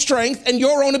own strength and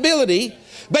your own ability.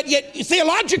 But yet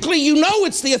theologically you know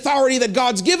it's the authority that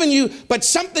God's given you, but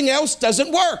something else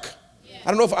doesn't work.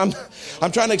 I don't know if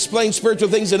I'm trying to explain spiritual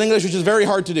things in English, which is very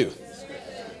hard to do.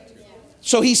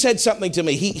 So he said something to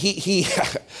me. He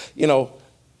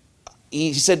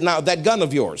said, now that gun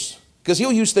of yours, because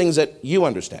he'll use things that you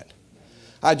understand.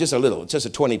 Just a little. It's just a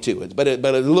 22, but it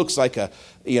looks like an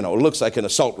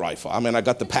assault rifle. I mean, I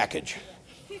got the package.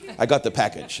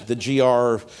 The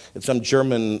GR, it's some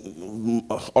German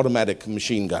automatic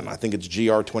machine gun. I think it's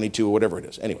GR22 or whatever it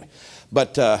is. Anyway,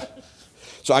 but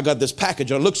so I got this package,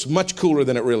 and it looks much cooler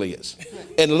than it really is.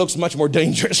 And it looks much more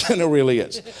dangerous than it really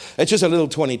is. It's just a little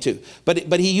 22.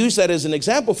 But he used that as an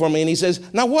example for me, and he says,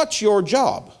 now what's your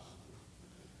job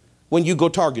when you go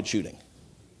target shooting?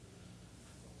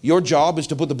 Your job is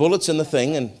to put the bullets in the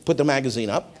thing and put the magazine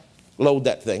up, load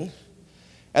that thing.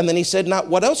 And then he said, now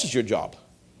what else is your job?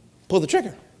 Pull the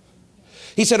trigger.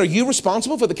 He said, are you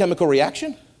responsible for the chemical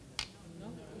reaction?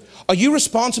 Are you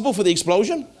responsible for the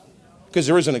explosion? Because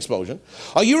there is an explosion.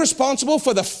 Are you responsible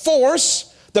for the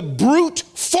force, the brute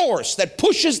force that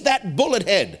pushes that bullet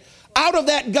head out of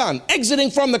that gun,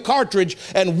 exiting from the cartridge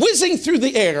and whizzing through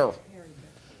the air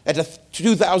at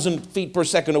 2,000 feet per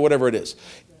second or whatever it is?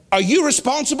 Are you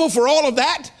responsible for all of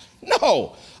that?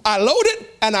 No. I load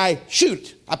it and I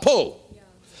shoot. I pull.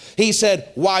 He said,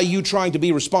 why are you trying to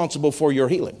be responsible for your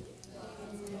healing?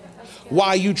 Why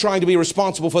are you trying to be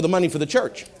responsible for the money for the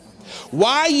church?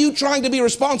 Why are you trying to be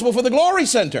responsible for the glory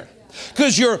center?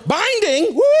 Because you're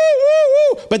binding, woo,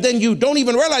 woo, woo, but then you don't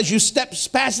even realize you step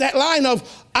past that line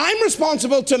of, I'm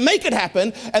responsible to make it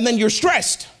happen, and then you're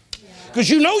stressed because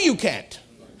you know you can't.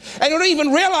 And you don't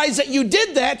even realize that you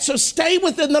did that, so stay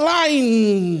within the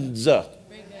lines.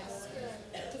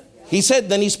 He said,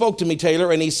 then he spoke to me,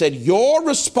 Taylor, and he said, your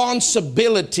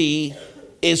responsibility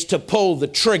is to pull the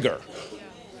trigger.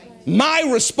 My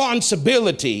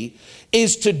responsibility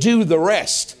is to do the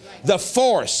rest. The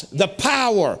force, the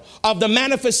power of the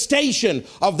manifestation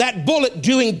of that bullet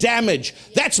doing damage.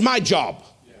 That's my job.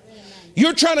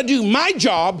 You're trying to do my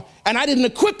job, and I didn't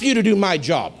equip you to do my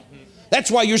job.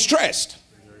 That's why you're stressed.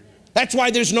 That's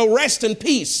why there's no rest and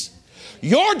peace.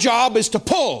 Your job is to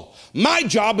pull. My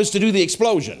job is to do the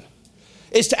explosion.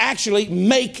 Is to actually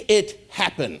make it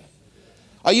happen.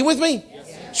 Are you with me?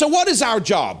 Yes. So what is our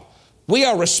job? We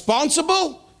are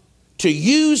responsible to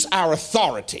use our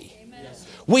authority. Amen.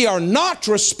 We are not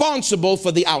responsible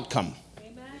for the outcome.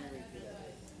 Amen.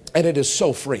 And it is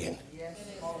so freeing.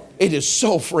 It is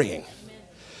so freeing.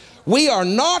 We are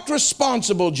not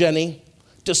responsible, Jenny,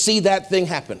 to see that thing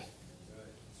happen.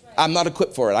 I'm not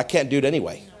equipped for it. I can't do it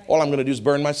anyway. All I'm going to do is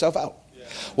burn myself out.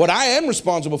 What I am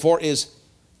responsible for is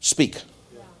speak.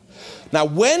 Now,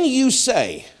 when you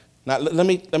say, now let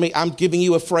me, I'm giving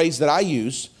you a phrase that I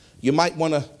use. You might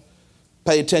want to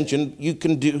pay attention. You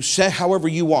can say however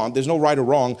you want. There's no right or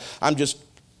wrong.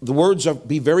 The words are,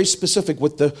 be very specific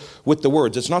with the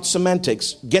words. It's not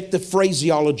semantics. Get the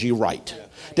phraseology right.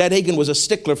 Dad Hagin was a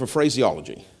stickler for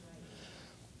phraseology.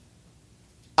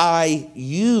 I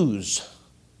use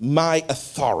my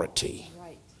authority.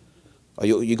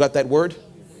 You got that word?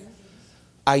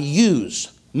 I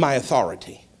use my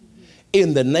authority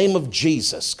in the name of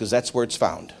Jesus, because that's where it's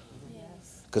found.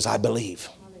 Because I believe.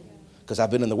 Because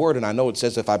I've been in the Word and I know it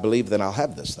says if I believe, then I'll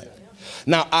have this thing.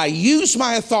 Now, I use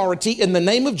my authority in the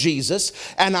name of Jesus,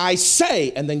 and I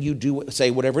say, and then you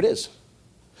say whatever it is.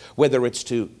 Whether it's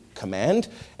to command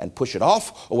and push it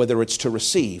off, or whether it's to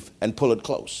receive and pull it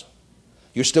close.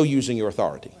 You're still using your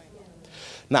authority.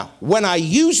 Now, when I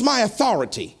use my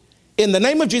authority in the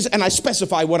name of Jesus, and I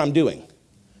specify what I'm doing,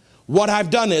 what I've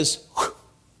done is,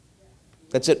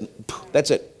 that's it. That's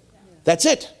it. That's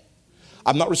it.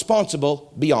 I'm not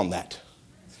responsible beyond that.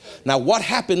 Now, what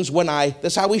happens when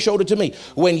that's how he showed it to me.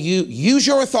 When you use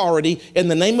your authority in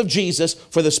the name of Jesus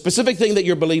for the specific thing that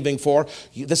you're believing for,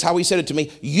 that's how he said it to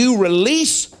me. You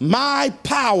release my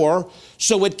power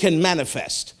so it can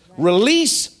manifest.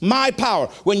 Release my power.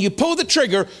 When you pull the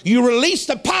trigger, you release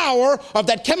the power of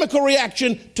that chemical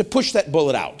reaction to push that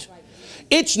bullet out.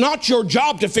 It's not your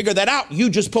job to figure that out. You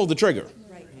just pull the trigger.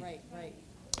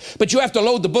 But you have to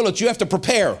load the bullets. You have to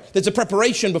prepare. There's a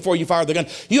preparation before you fire the gun.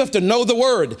 You have to know the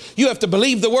Word. You have to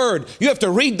believe the Word. You have to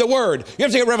read the Word. You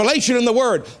have to get revelation in the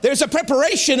Word. There's a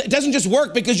preparation. It doesn't just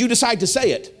work because you decide to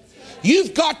say it.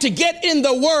 You've got to get in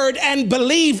the Word and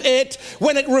believe it.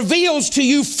 When it reveals to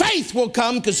you, faith will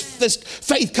come, because this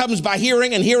faith comes by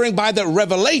hearing, and hearing by the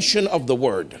revelation of the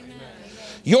Word.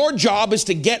 Your job is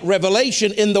to get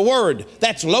revelation in the Word.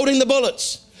 That's loading the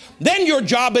bullets. Then your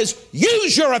job is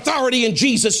use your authority in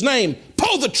Jesus' name.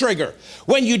 Pull the trigger.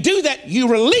 When you do that,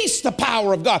 you release the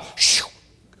power of God.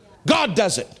 God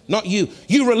does it, not you.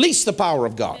 You release the power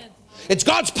of God. It's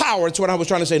God's power. It's what I was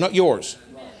trying to say, not yours.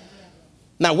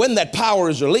 Now, when that power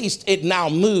is released, it now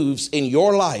moves in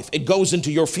your life. It goes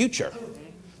into your future.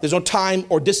 There's no time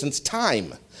or distance.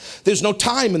 Time. There's no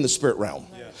time in the spirit realm.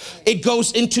 It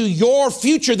goes into your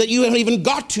future that you haven't even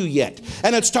got to yet.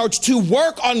 And it starts to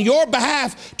work on your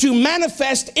behalf to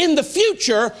manifest in the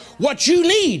future what you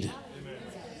need.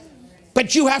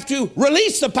 But you have to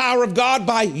release the power of God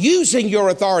by using your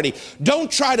authority.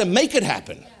 Don't try to make it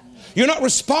happen. You're not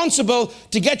responsible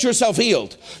to get yourself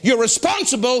healed. You're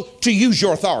responsible to use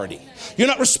your authority. You're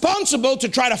not responsible to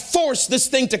try to force this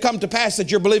thing to come to pass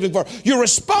that you're believing for. You're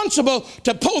responsible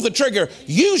to pull the trigger,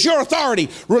 use your authority,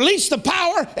 release the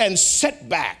power, and sit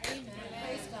back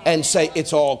and say,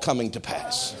 it's all coming to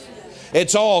pass.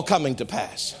 It's all coming to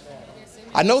pass.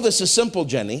 I know this is simple,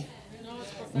 Jenny,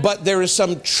 but there is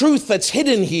some truth that's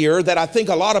hidden here that I think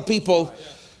a lot of people,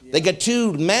 they get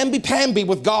too mamby-pamby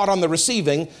with God on the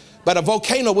receiving, but a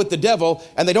volcano with the devil,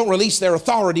 and they don't release their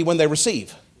authority when they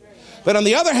receive. But on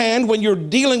the other hand, when you're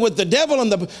dealing with the devil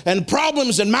and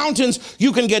problems and mountains,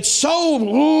 you can get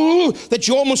so that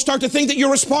you almost start to think that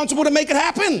you're responsible to make it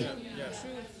happen.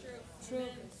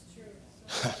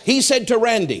 He said to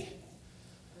Randy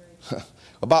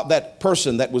about that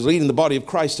person that was leading the body of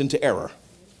Christ into error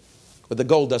with the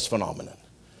gold dust phenomenon.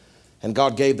 And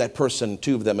God gave that person,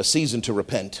 two of them, a season to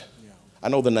repent. I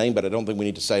know the name, but I don't think we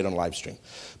need to say it on live stream.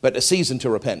 But a season to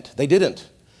repent. They didn't.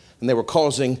 And they were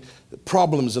causing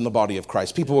problems in the body of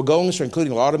Christ. People were going astray,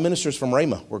 including a lot of ministers from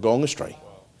Rhema were going astray.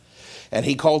 And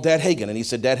he called Dad Hagin, and he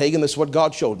said, Dad Hagin, this is what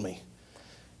God showed me.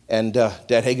 And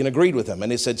Dad Hagin agreed with him.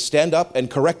 And he said, stand up and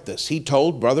correct this. He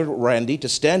told Brother Randy to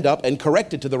stand up and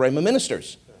correct it to the Rhema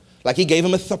ministers. Like he gave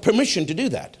him permission to do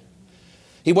that.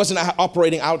 He wasn't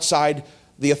operating outside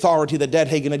the authority that Dad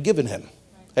Hagin had given him.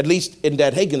 At least in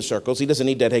Dad Hagin's circles. He doesn't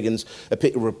need Dad Hagin's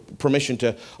permission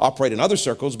to operate in other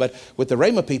circles, but with the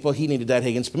Rhema people, he needed Dad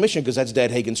Hagin's permission because that's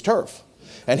Dad Hagin's turf.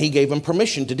 And he gave him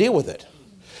permission to deal with it.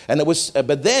 And it was,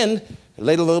 but then, a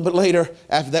little bit later,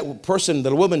 after that person,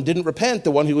 the woman didn't repent,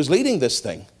 the one who was leading this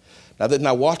thing.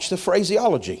 Now watch the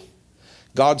phraseology.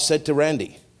 God said to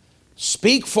Randy,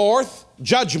 speak forth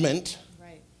judgment.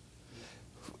 Right.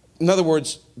 In other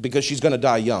words, because she's going to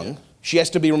die young, she has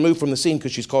to be removed from the scene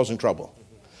because she's causing trouble.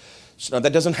 So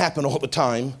that doesn't happen all the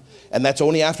time, and that's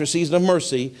only after a season of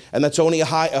mercy, and that's only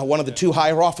one of the two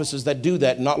higher offices that do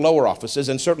that, not lower offices,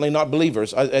 and certainly not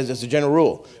believers, as a general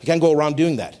rule. You can't go around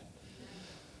doing that.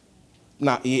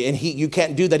 Now, you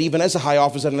can't do that even as a high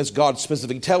office unless God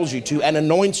specifically tells you to and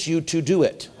anoints you to do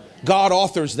it. God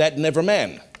authors that, never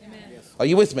man. Amen. Are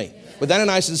you with me? With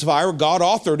Ananias and Sapphira, God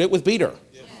authored it with Peter.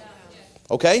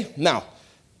 Okay? Now,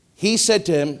 he said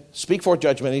to him, speak forth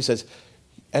judgment,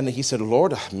 and he said,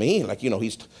 Lord, me?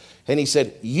 And he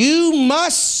said, you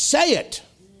must say it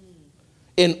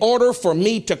in order for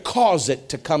me to cause it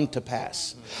to come to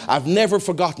pass. I've never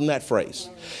forgotten that phrase.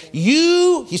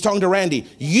 He's talking to Randy,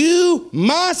 you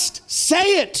must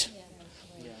say it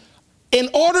in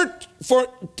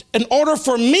order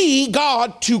for me,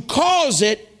 God, to cause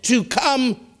it to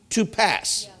come to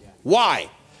pass. Why?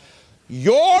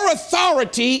 Your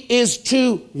authority is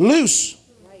to loose.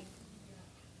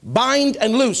 Bind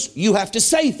and loose. You have to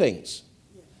say things.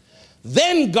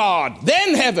 Then God,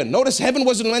 then heaven. Notice heaven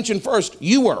wasn't mentioned first.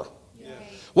 You were. Yeah.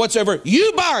 Whatsoever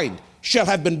you bind shall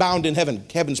have been bound in heaven.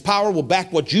 Heaven's power will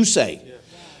back what you say. Yeah.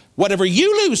 Whatever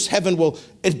you loose,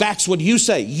 it backs what you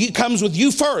say. It comes with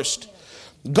you first.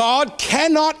 God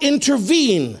cannot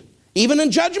intervene, even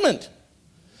in judgment.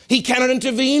 He cannot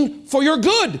intervene for your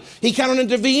good. He cannot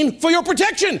intervene for your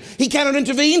protection. He cannot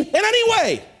intervene in any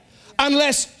way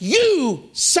unless you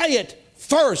say it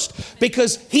first,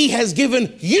 because he has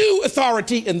given you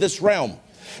authority in this realm,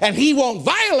 and he won't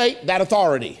violate that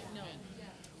authority.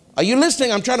 Are you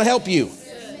listening? I'm trying to help you.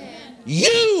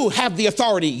 You have the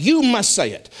authority. You must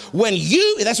say it.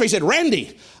 That's why he said,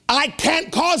 Randy, I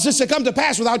can't cause this to come to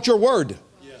pass without your word.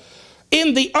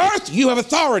 In the earth, you have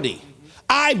authority.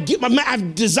 I've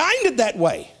designed it that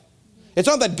way. It's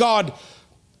not that God,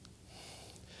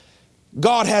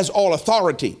 God has all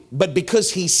authority, but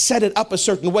because he set it up a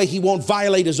certain way, he won't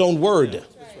violate his own word.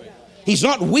 He's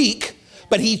not weak,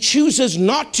 but he chooses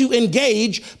not to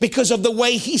engage because of the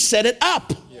way he set it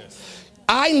up.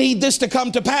 I need this to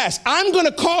come to pass. I'm going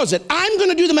to cause it. I'm going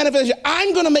to do the manifestation.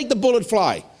 I'm going to make the bullet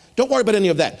fly. Don't worry about any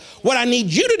of that. What I need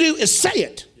you to do is say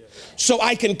it so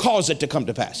I can cause it to come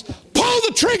to pass. Pull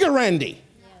the trigger, Randy.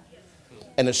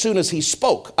 And as soon as he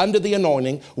spoke under the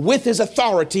anointing with his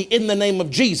authority in the name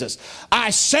of Jesus, I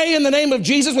say in the name of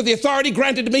Jesus with the authority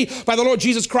granted to me by the Lord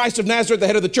Jesus Christ of Nazareth, the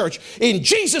head of the church, in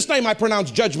Jesus' name I pronounce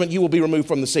judgment, you will be removed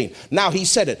from the scene. Now he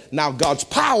said it. Now God's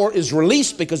power is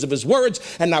released because of his words,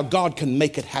 and now God can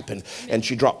make it happen. And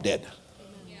she dropped dead.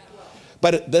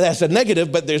 But that's a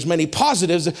negative, but there's many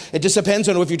positives. It just depends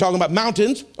on if you're talking about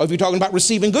mountains or if you're talking about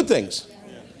receiving good things.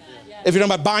 If you're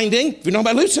talking about binding, if you're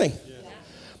talking about loosing.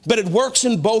 But it works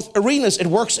in both arenas. It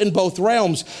works in both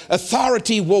realms.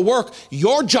 Authority will work.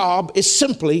 Your job is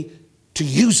simply to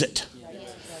use it.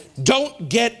 Don't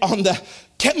get on the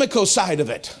chemical side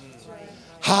of it.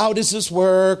 How does this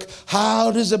work? How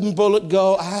does a bullet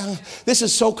go? This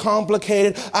is so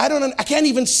complicated. I can't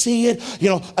even see it. You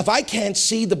know, if I can't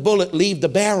see the bullet leave the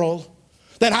barrel,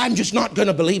 then I'm just not going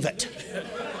to believe it.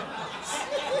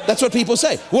 That's what people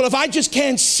say. Well, if I just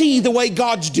can't see the way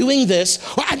God's doing this,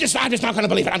 well, I'm just not going to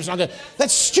believe it. I'm just not going to.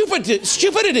 That's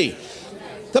stupidity.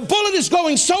 The bullet is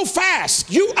going so fast,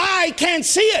 I can't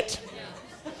see it.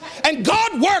 And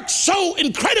God works so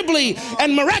incredibly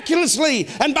and miraculously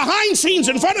and behind scenes,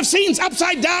 in front of scenes,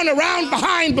 upside down, around,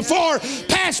 behind, before,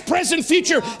 past, present,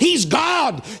 future. He's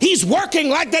God. He's working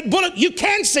like that bullet. You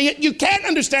can't see it. You can't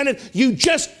understand it. You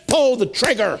just pull the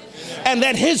trigger and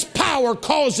let his power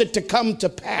cause it to come to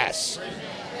pass.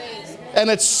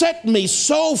 And it set me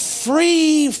so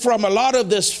free from a lot of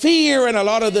this fear and a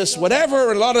lot of this whatever,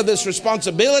 and a lot of this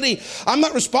responsibility. I'm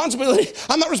not responsible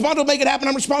to make it happen.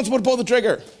 I'm responsible to pull the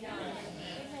trigger.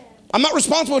 I'm not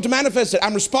responsible to manifest it.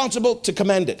 I'm responsible to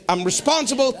commend it. I'm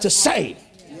responsible to say.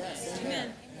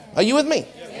 Are you with me?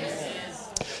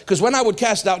 Because when I would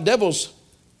cast out devils,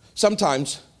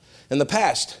 sometimes in the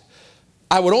past,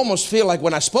 I would almost feel like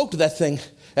when I spoke to that thing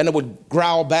and it would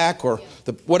growl back or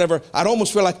whatever, I'd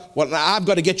almost feel like, well, now I've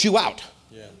got to get you out.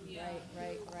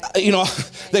 You know,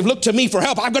 they've looked to me for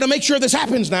help. I've got to make sure this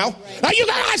happens now. Now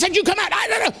I said you come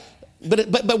out.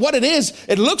 But what it is,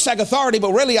 it looks like authority,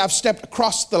 but really I've stepped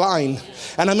across the line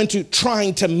and I'm into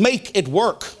trying to make it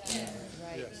work.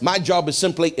 My job is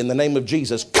simply, in the name of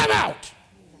Jesus, come out.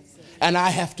 And I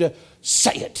have to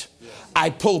say it. I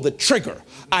pull the trigger.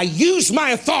 I use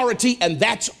my authority, and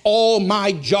that's all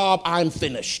my job. I'm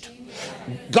finished.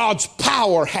 God's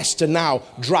power has to now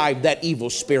drive that evil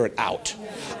spirit out.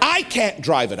 I can't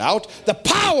drive it out. The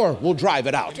power will drive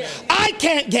it out. I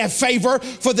can't get favor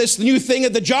for this new thing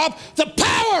at the job. The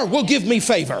power will give me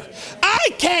favor. I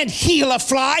can't heal a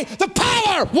fly. The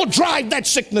power will drive that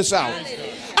sickness out.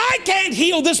 I can't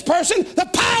heal this person. The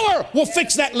power will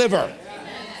fix that liver.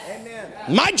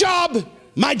 My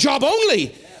job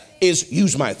only is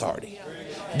use my authority.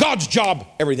 God's job,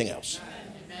 everything else.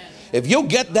 If you'll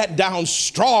get that down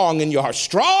strong in your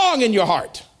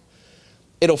heart,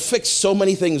 it'll fix so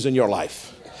many things in your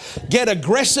life. Get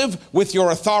aggressive with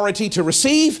your authority to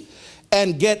receive,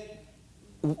 and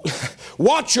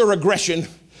watch your aggression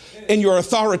in your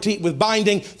authority with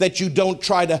binding, that you don't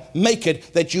try to make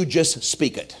it, that you just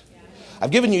speak it.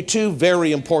 I've given you two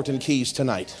very important keys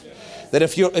tonight, that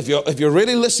if you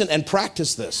really listen and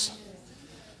practice this,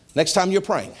 next time you're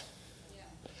praying,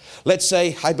 let's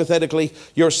say, hypothetically,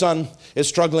 your son is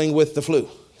struggling with the flu,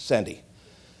 Sandy,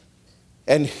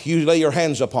 and you lay your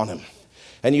hands upon him,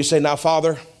 and you say, now,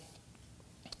 Father,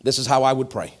 this is how I would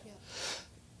pray.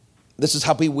 This is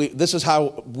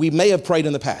how we may have prayed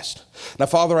in the past. Now,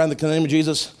 Father, in the name of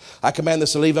Jesus, I command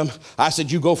this to leave him. I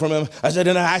said, you go from him. I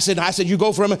said, you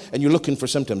go from him, and you're looking for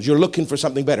symptoms. You're looking for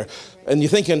something better, and you're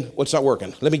thinking, well, it's not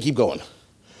working. Let me keep going.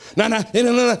 No.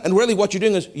 And really what you're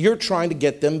doing is you're trying to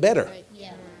get them better.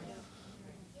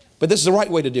 But this is the right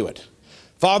way to do it.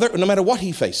 Father, no matter what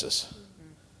he faces,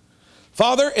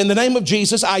 Father, in the name of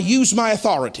Jesus, I use my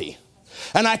authority.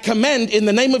 And I commend in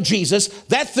the name of Jesus,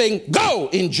 that thing go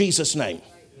in Jesus' name.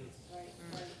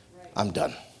 I'm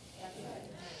done.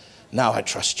 Now I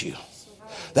trust you.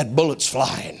 That bullet's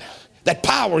flying. That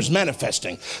power's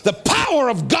manifesting. The power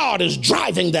of God is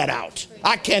driving that out.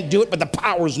 I can't do it, but the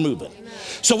power's moving.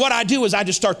 So what I do is I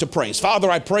just start to praise.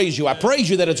 Father, I praise you. I praise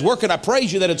you that it's working. I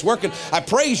praise you that it's working. I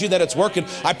praise you that it's working.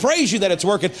 I praise you that it's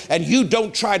working. And you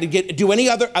don't try to do any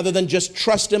other than just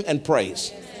trust him and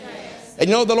praise. And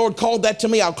you know, the Lord called that to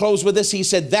me. I'll close with this. He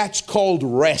said, that's called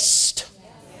rest.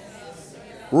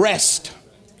 Rest.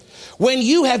 When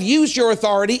you have used your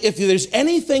authority, if there's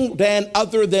anything then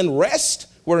other than rest,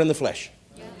 we're in the flesh.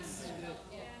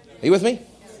 Are you with me?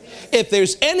 If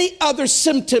there's any other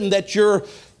symptom that you're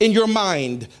in your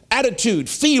mind, attitude,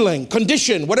 feeling,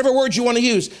 condition, whatever word you want to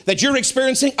use, that you're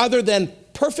experiencing other than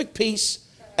perfect peace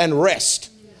and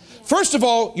rest. First of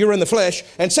all, you're in the flesh.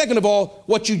 And second of all,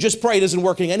 what you just prayed isn't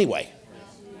working anyway.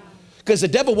 Because the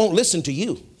devil won't listen to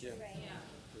you.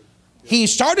 He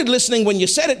started listening when you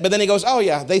said it, but then he goes, oh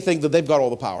yeah, they think that they've got all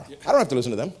the power. I don't have to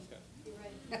listen to them.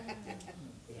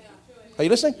 Are you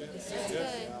listening?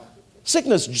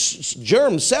 Sickness,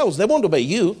 germs, cells, they won't obey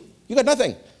you. You got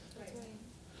nothing.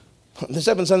 The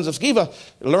 7 sons of Sceva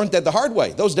learned that the hard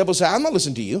way. Those devils say, I'm not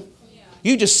listening to you.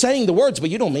 You just saying the words, but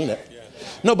you don't mean it.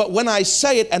 No, but when I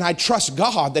say it and I trust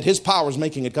God that his power is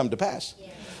making it come to pass.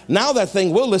 Now that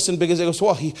thing will listen because it goes,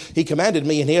 well, he commanded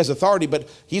me and he has authority, but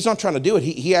he's not trying to do it.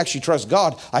 He actually trusts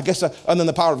God. I guess, and then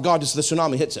the power of God, just the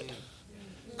tsunami hits it.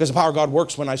 Because the power of God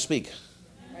works when I speak.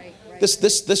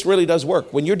 This really does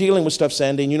work. When you're dealing with stuff,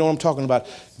 Sandy, and you know what I'm talking about,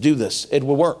 do this. It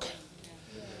will work.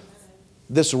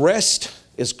 This rest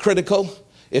is critical.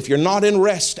 If you're not in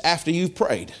rest after you've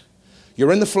prayed,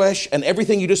 you're in the flesh and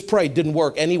everything you just prayed didn't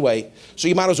work anyway, so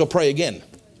you might as well pray again.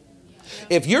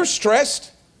 If you're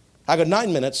stressed, I got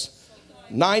 9 minutes.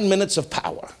 9 minutes of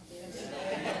power.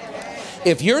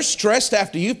 If you're stressed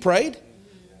after you've prayed,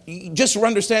 just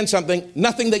understand something.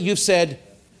 Nothing that you've said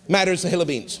matters a hill of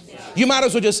beans. You might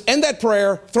as well just end that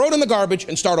prayer, throw it in the garbage,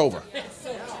 and start over.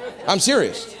 I'm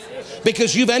serious.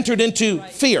 Because you've entered into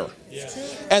fear.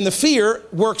 And the fear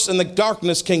works in the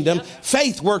darkness kingdom.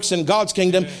 Faith works in God's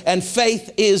kingdom. And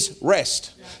faith is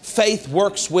rest. Faith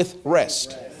works with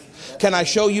rest. Can I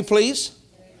show you, please?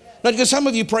 Now, because some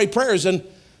of you pray prayers, and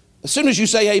as soon as you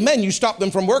say amen, you stop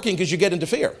them from working because you get into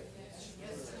fear.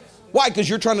 Why? Because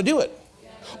you're trying to do it.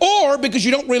 Or because you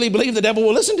don't really believe the devil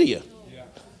will listen to you.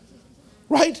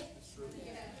 Right?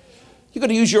 You've got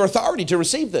to use your authority to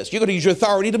receive this. You've got to use your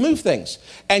authority to move things.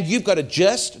 And you've got to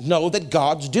just know that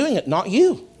God's doing it, not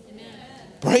you. Amen.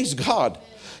 Praise God.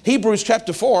 Hebrews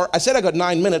chapter 4. I said I got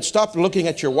 9 minutes. Stop looking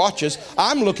at your watches.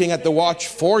 I'm looking at the watch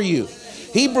for you.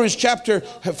 Hebrews chapter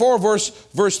 4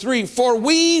 verse 3. For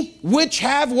we which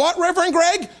have what, Reverend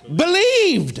Greg?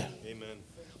 Believed. Amen.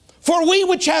 For we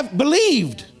which have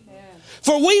believed.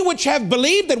 For we which have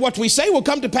believed that what we say will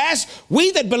come to pass,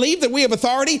 we that believe that we have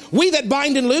authority, we that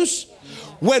bind and loose.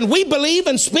 When we believe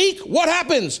and speak, what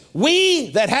happens?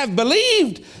 We that have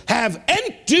believed have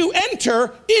to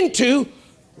enter into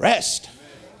rest.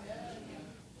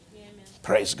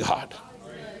 Praise God.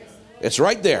 It's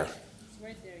right there.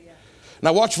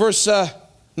 Now watch verse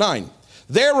 9.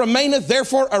 There remaineth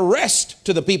therefore a rest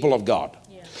to the people of God.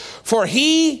 For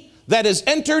he that is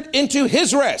entered into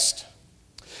his rest,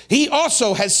 he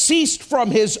also has ceased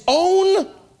from his own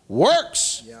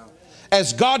works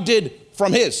as God did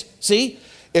from his. See,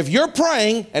 if you're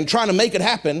praying and trying to make it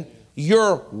happen,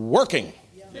 you're working.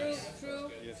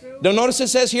 Don't notice it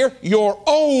says here, your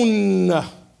own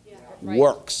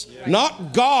works.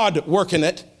 Not God working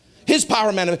it, his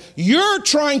power manifest. You're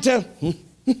trying to...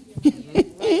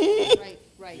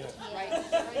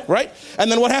 Right? And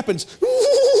then what happens?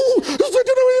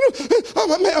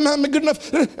 I'm good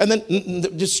enough. And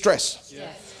then just stress.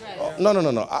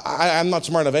 No. I'm not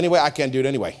smart enough anyway. I can't do it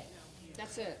anyway.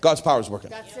 That's it. God's power is working.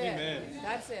 That's it.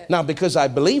 That's it. Now, because I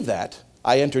believe that,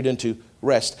 I entered into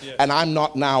rest. Yeah. And I'm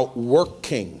not now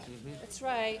working. Mm-hmm. That's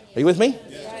right. Are you with me?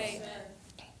 That's right.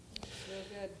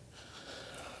 Good.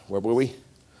 Where were we?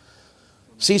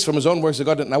 Cease from his own works of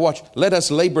God. Now watch. Let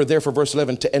us labor therefore, verse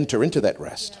 11, to enter into that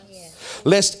rest.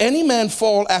 Lest any man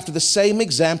fall after the same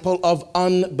example of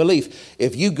unbelief.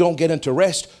 If you don't get into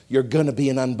rest, you're going to be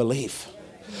in unbelief.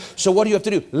 So what do you have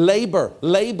to do? Labor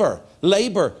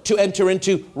to enter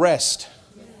into rest.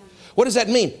 What does that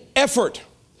mean? Effort.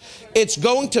 It's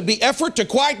going to be effort to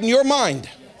quieten your mind.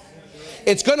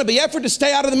 It's going to be effort to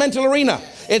stay out of the mental arena.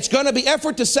 It's going to be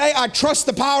effort to say, I trust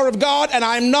the power of God and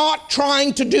I'm not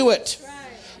trying to do it.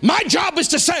 My job is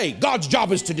to say, God's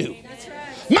job is to do.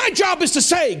 My job is to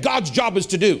say, God's job is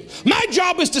to do. My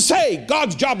job is to say,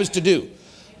 God's job is to do.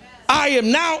 I am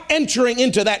now entering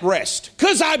into that rest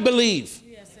because I believe.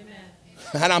 Yes,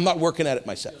 and I'm not working at it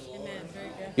myself.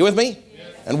 Amen. You with me?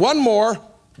 Yes. And one more,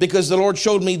 because the Lord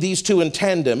showed me these two in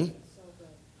tandem.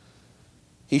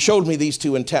 He showed me these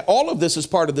two in tandem. All of this is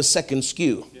part of the second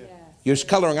skew. Yes. You're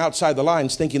coloring outside the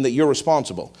lines thinking that you're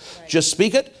responsible. Right. Just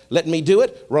speak it. Let me do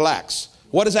it. Relax.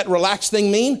 What does that relaxed thing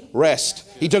mean? Rest.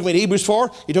 He took me to Hebrews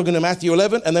 4. He took me to Matthew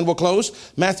 11. And then we'll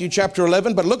close. Matthew chapter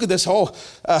 11. But look at this whole...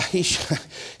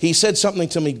 he said something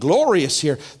to me glorious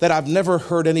here that I've never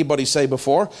heard anybody say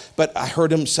before. But I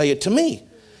heard him say it to me.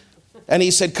 And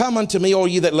he said, come unto me, all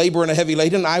ye that labor and are heavy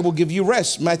laden, and I will give you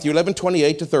rest. Matthew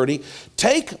 11:28-30.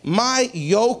 Take my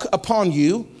yoke upon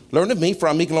you. Learn of me, for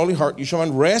I'm meek and lowly heart. You shall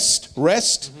find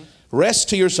rest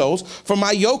to your souls. For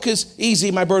my yoke is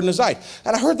easy, my burden is light.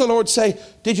 And I heard the Lord say,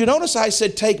 did you notice I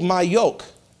said, take my yoke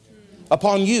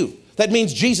upon you? That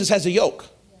means Jesus has a yoke.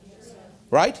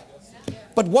 Right?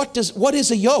 But what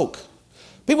is a yoke?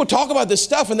 People talk about this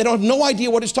stuff and they don't have no idea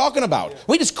what it's talking about.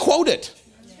 We just quote it.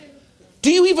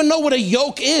 Do you even know what a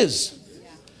yoke is?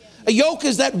 A yoke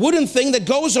is that wooden thing that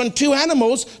goes on two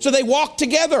animals so they walk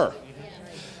together.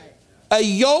 A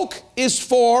yoke is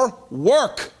for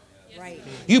work.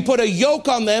 You put a yoke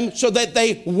on them so that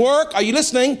they work, are you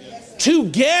listening?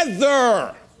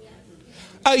 Together.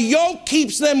 A yoke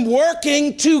keeps them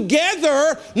working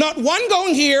together, not one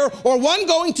going here or one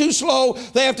going too slow.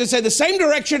 They have to say the same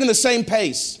direction and the same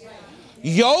pace.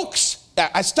 Yokes,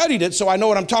 I studied it, so I know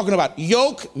what I'm talking about.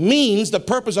 Yoke means, the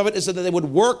purpose of it is so that they would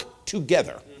work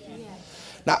together.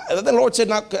 Now, the Lord said,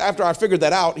 now, after I figured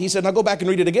that out, he said, now go back and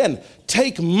read it again.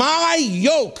 Take my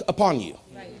yoke upon you.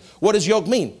 Right. What does yoke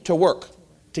mean? To work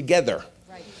together.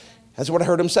 Right. That's what I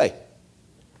heard him say.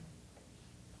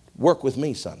 Work with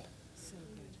me, son.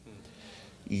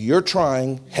 You're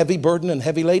trying, heavy burden and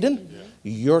heavy laden,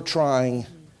 you're trying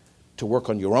to work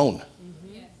on your own.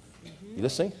 You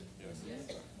listening?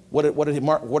 What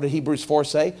did Hebrews 4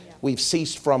 say? We've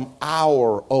ceased from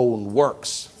our own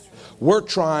works. We're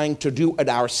trying to do it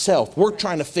ourselves. We're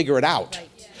trying to figure it out.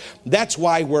 That's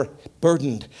why we're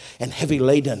burdened and heavy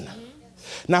laden.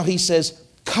 Now he says,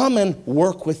 come and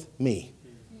work with me.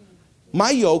 My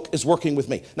yoke is working with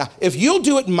me. Now, if you'll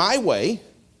do it my way,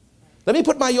 let me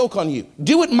put my yoke on you.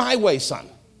 Do it my way, son.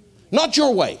 Not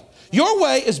your way. Your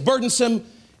way is burdensome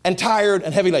and tired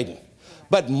and heavy laden.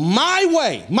 But my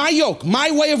way, my yoke,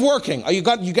 my way of working. You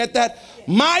get that?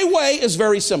 My way is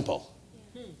very simple.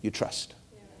 You trust.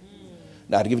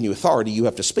 Now, I've given you authority, you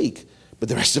have to speak. But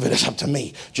the rest of it is up to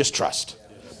me. Just trust.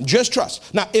 Just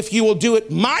trust. Now, if you will do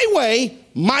it my way,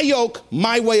 my yoke,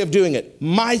 my way of doing it,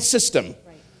 my system.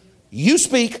 You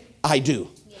speak, I do.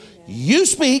 You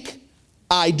speak,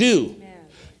 I do.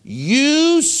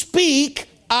 You speak,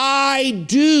 I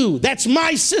do. That's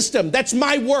my system. That's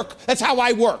my work. That's how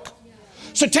I work.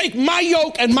 So take my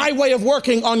yoke and my way of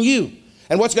working on you.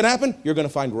 And what's going to happen? You're going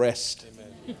to find rest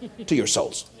to your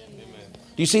souls.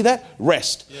 Do you see that?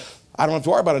 Rest. I don't have to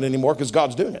worry about it anymore because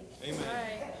God's doing it.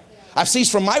 I've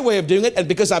ceased from my way of doing it, and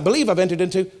because I believe I've entered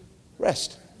into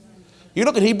rest. You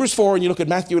look at Hebrews 4 and you look at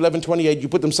Matthew 11:28, you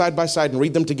put them side by side and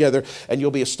read them together, and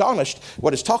you'll be astonished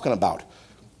what it's talking about.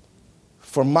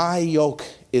 For my yoke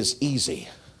is easy.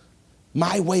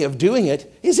 My way of doing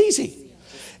it is easy.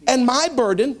 And my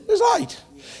burden is light.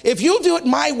 If you do it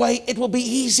my way, it will be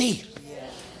easy.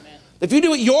 If you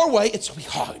do it your way, it's going to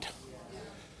be hard.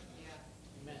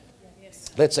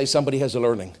 Let's say somebody has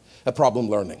a problem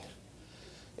learning.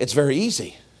 It's very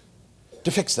easy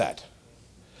to fix that.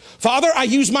 Father, I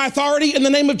use my authority in the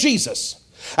name of Jesus.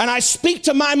 And I speak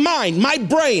to my mind, my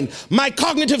brain, my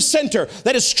cognitive center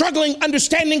that is struggling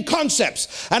understanding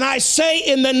concepts. And I say,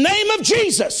 in the name of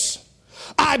Jesus,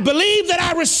 I believe that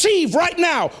I receive right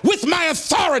now with my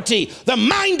authority the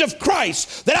mind of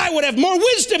Christ, that I would have more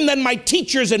wisdom than my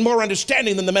teachers and more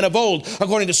understanding than the men of old,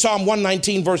 according to Psalm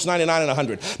 119, verse 99 and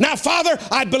 100. Now, Father,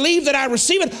 I believe that I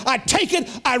receive it, I take it,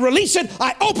 I release it,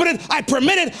 I open it, I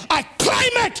permit it, I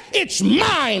claim it. It's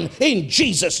mine in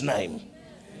Jesus' name.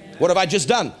 What have I just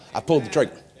done? I pulled the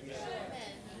trigger.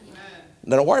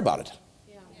 Now don't worry about it.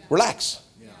 Relax.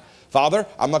 Father,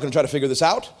 I'm not going to try to figure this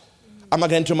out. I'm not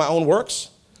going to enter my own works.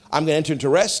 I'm going to enter into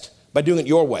rest by doing it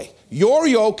your way. Your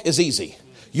yoke is easy.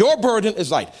 Your burden is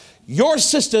light. Your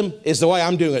system is the way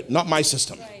I'm doing it, not my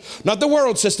system. Not the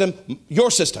world system,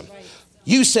 your system.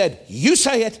 You said, you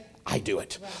say it, I do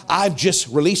it. I've just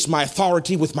released my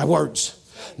authority with my words.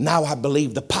 Now I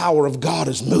believe the power of God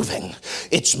is moving.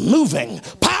 It's moving.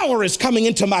 Power is coming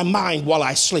into my mind while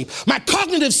I sleep. My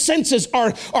cognitive senses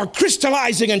are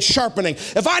crystallizing and sharpening.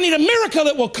 If I need a miracle,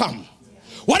 it will come.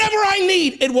 Whatever I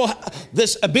need,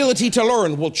 this ability to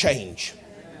learn will change.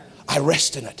 I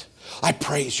rest in it. I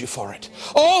praise you for it.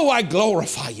 Oh, I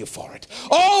glorify you for it.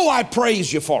 Oh, I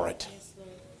praise you for it.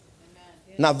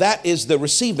 Now that is the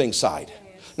receiving side.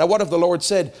 Now what if the Lord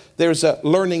said there's a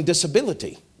learning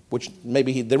disability? Which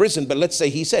maybe there isn't, but let's say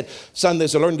he said, son,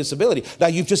 there's a learning disability. Now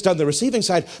you've just done the receiving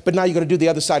side, but now you're going to do the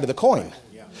other side of the coin.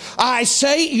 I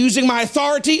say, using my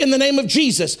authority in the name of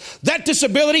Jesus, that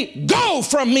disability, go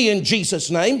from me in Jesus'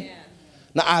 name.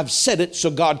 Now I've said it so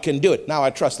God can do it. Now I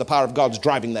trust the power of God's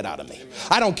driving that out of me.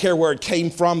 I don't care where it came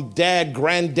from, dad,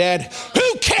 granddad,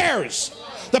 who cares?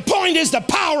 The point is the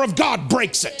power of God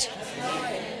breaks it.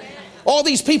 All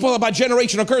these people about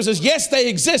generational curses, yes, they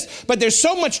exist, but there's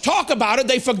so much talk about it,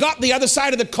 they forgot the other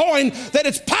side of the coin, that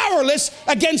it's powerless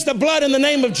against the blood in the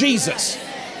name of Jesus.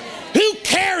 Who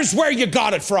cares where you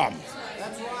got it from?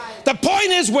 The point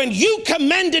is, when you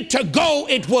command it to go,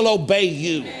 it will obey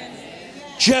you.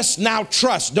 Just now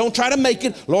trust. Don't try to make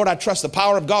it. Lord, I trust the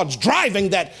power of God's driving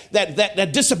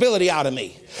that disability out of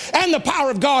me. And the power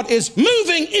of God is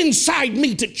moving inside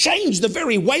me to change the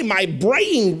very way my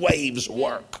brain waves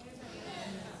work.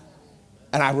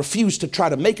 And I refuse to try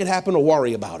to make it happen or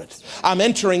worry about it. I'm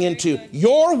entering into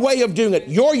your way of doing it,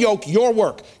 your yoke, your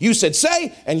work. You said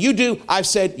say, and you do. I've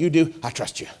said you do. I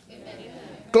trust you.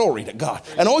 Glory to God.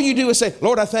 And all you do is say,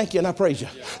 Lord, I thank you and I praise you.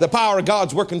 The power of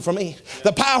God's working for me.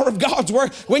 The power of God's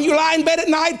work. When you lie in bed at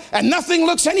night and nothing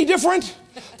looks any different,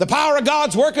 the power of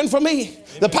God's working for me.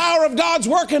 The power of God's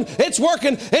working. It's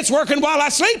working. It's working while I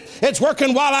sleep. It's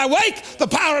working while I wake. The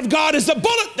power of God is the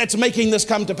bullet that's making this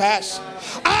come to pass.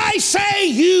 I say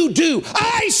you do.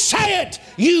 I say it.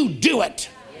 You do it.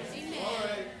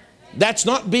 That's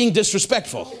not being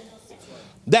disrespectful.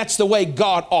 That's the way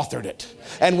God authored it.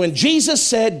 And when Jesus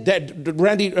said that,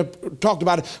 Randy talked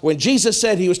about it, when Jesus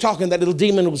said he was talking, that little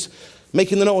demon was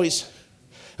making the noise.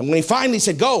 And when he finally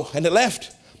said, go, and it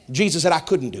left, Jesus said, I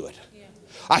couldn't do it.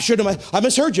 I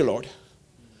misheard you, Lord.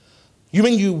 You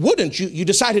mean you wouldn't? You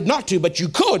decided not to, but you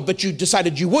could, but you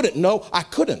decided you wouldn't. No, I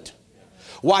couldn't.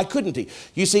 Why couldn't he?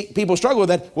 You see, people struggle with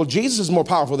that. Well, Jesus is more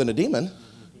powerful than a demon.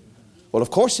 Well,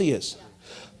 of course he is.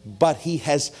 But he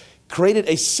has created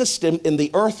a system in the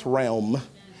earth realm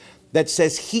that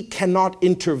says he cannot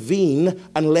intervene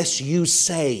unless you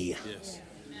say. Yes.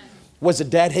 Was it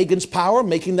Dad Hagen's power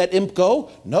making that imp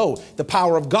go? No, the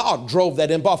power of God drove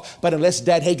that imp off. But unless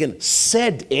Dad Hagen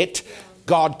said it,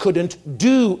 God couldn't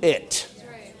do it.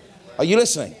 Are you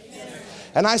listening?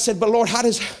 And I said, but Lord,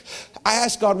 I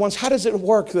asked God once, how does it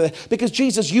work? Because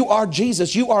Jesus, you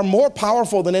are more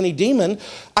powerful than any demon.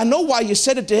 I know why you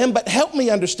said it to him, but help me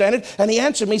understand it. And he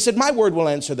answered me, he said, my word will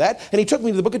answer that. And he took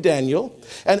me to the book of Daniel.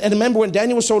 And remember when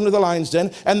Daniel was thrown into the lion's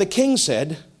den, and the king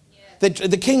said that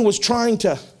the king was trying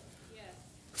to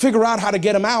figure out how to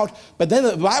get him out. But then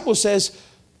the Bible says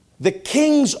the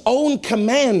king's own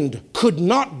command could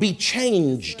not be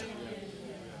changed.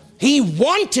 He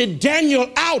wanted Daniel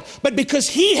out, but because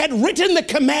he had written the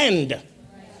command,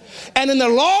 and in the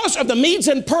laws of the Medes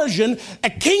and Persian,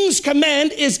 a king's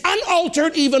command is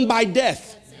unaltered even by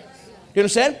death. You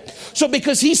understand? So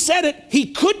because he said it,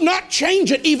 he could not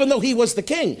change it even though he was the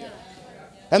king.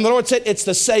 And the Lord said, it's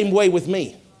the same way with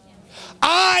me.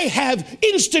 I have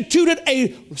instituted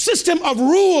a system of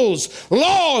rules,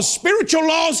 laws, spiritual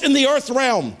laws in the earth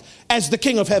realm as the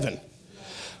king of heaven.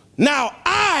 Now,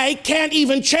 I can't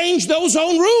even change those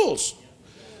own rules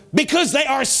because they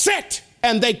are set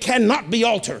and they cannot be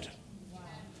altered.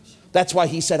 That's why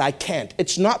he said, I can't.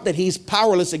 It's not that he's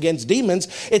powerless against demons.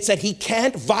 It's that he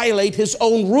can't violate his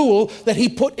own rule that he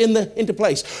put into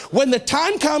place. When the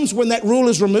time comes when that rule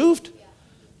is removed,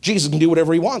 Jesus can do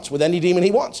whatever he wants with any demon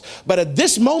he wants. But at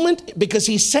this moment, because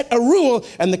he set a rule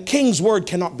and the king's word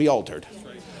cannot be altered.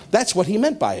 That's what he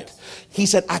meant by it. He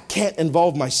said, I can't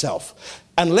involve myself.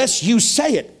 Unless you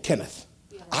say it, Kenneth,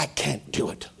 I can't do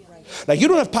it. Now, you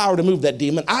don't have power to move that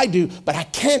demon. I do, but I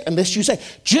can't unless you say,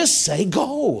 just say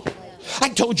go. I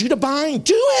told you to bind.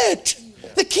 Do it.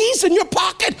 The key's in your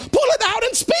pocket. Pull it out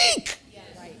and speak.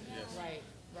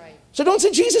 Right. So don't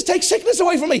say, Jesus, take sickness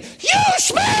away from me. You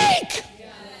speak.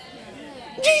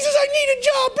 Jesus, I need a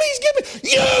job. Please give me.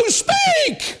 You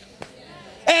speak.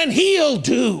 And he'll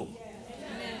do.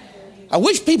 I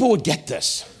wish people would get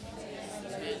this.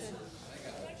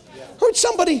 Heard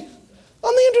somebody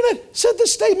on the internet said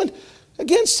this statement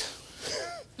against.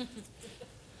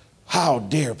 How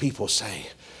dare people say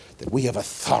that we have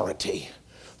authority?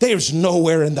 There's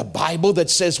nowhere in the Bible that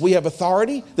says we have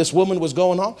authority. This woman was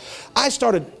going on. I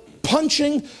started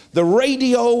punching the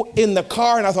radio in the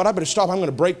car and I thought, I better stop. I'm going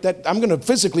to break that. I'm going to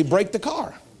physically break the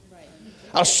car.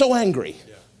 I was so angry.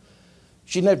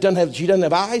 She doesn't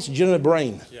have eyes. She doesn't have a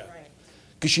brain.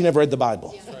 Because she never read the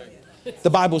Bible.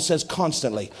 The Bible says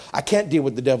constantly, I can't deal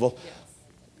with the devil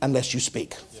unless you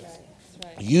speak.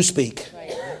 You speak,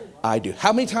 I do.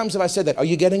 How many times have I said that? Are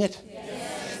you getting it?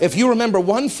 If you remember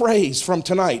one phrase from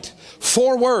tonight,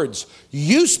 4 words,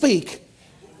 you speak,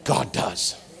 God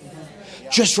does.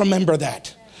 Just remember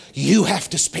that. You have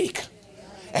to speak,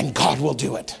 and God will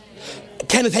do it.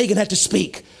 Kenneth Hagin had to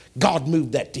speak. God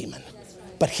moved that demon,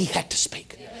 but he had to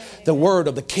speak. The word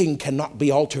of the king cannot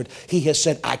be altered. He has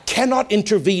said, I cannot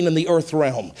intervene in the earth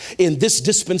realm in this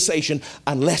dispensation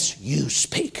unless you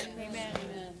speak. Amen.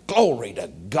 Glory to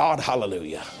God.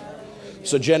 Hallelujah.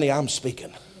 So Jenny, I'm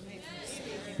speaking.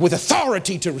 with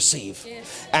authority to receive.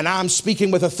 Yes. And I'm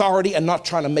speaking with authority and not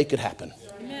trying to make it happen.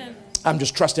 Amen. I'm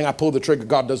just trusting. I pull the trigger,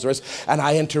 God does the rest, and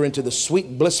I enter into the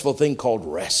sweet, blissful thing called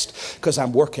rest, because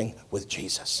I'm working with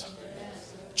Jesus.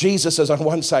 Jesus is on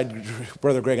one side,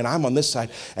 Brother Greg, and I'm on this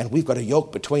side, and we've got a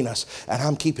yoke between us, and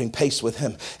I'm keeping pace with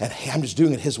him, and I'm just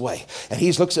doing it his way. And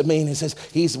he looks at me and he says,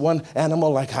 he's one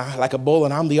animal like a bull,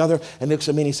 and I'm the other, and he looks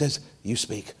at me and he says, you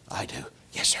speak. I do.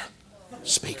 Yes, sir.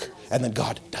 Speak. And then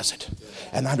God does it.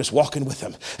 And I'm just walking with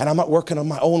him, and I'm not working on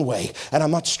my own way, and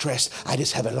I'm not stressed. I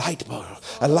just have a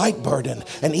light burden,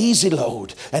 an easy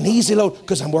load,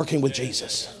 because I'm working with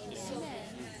Jesus.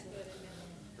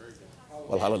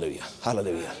 Well, hallelujah,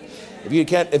 hallelujah.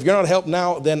 If you're not helped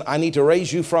now, then I need to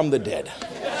raise you from the dead.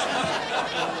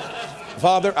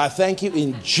 Father, I thank you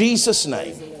in Jesus'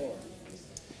 name.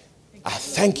 I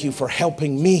thank you for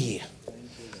helping me,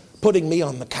 putting me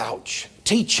on the couch,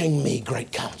 teaching me,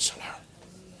 great counselor.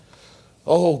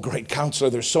 Oh, great counselor,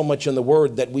 there's so much in the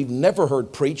word that we've never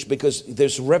heard preached, because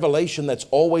there's revelation that's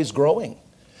always growing.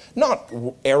 Not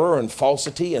error and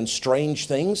falsity and strange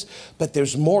things, but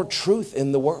there's more truth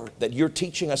in the word that you're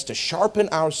teaching us to sharpen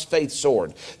our faith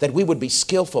sword, that we would be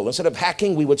skillful. Instead of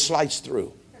hacking, we would slice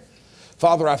through.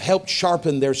 Father, I've helped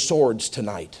sharpen their swords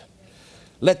tonight.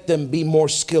 Let them be more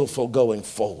skillful going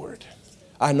forward.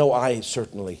 I know I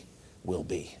certainly will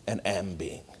be and am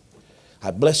being.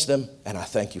 I bless them and I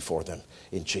thank you for them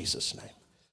in Jesus' name.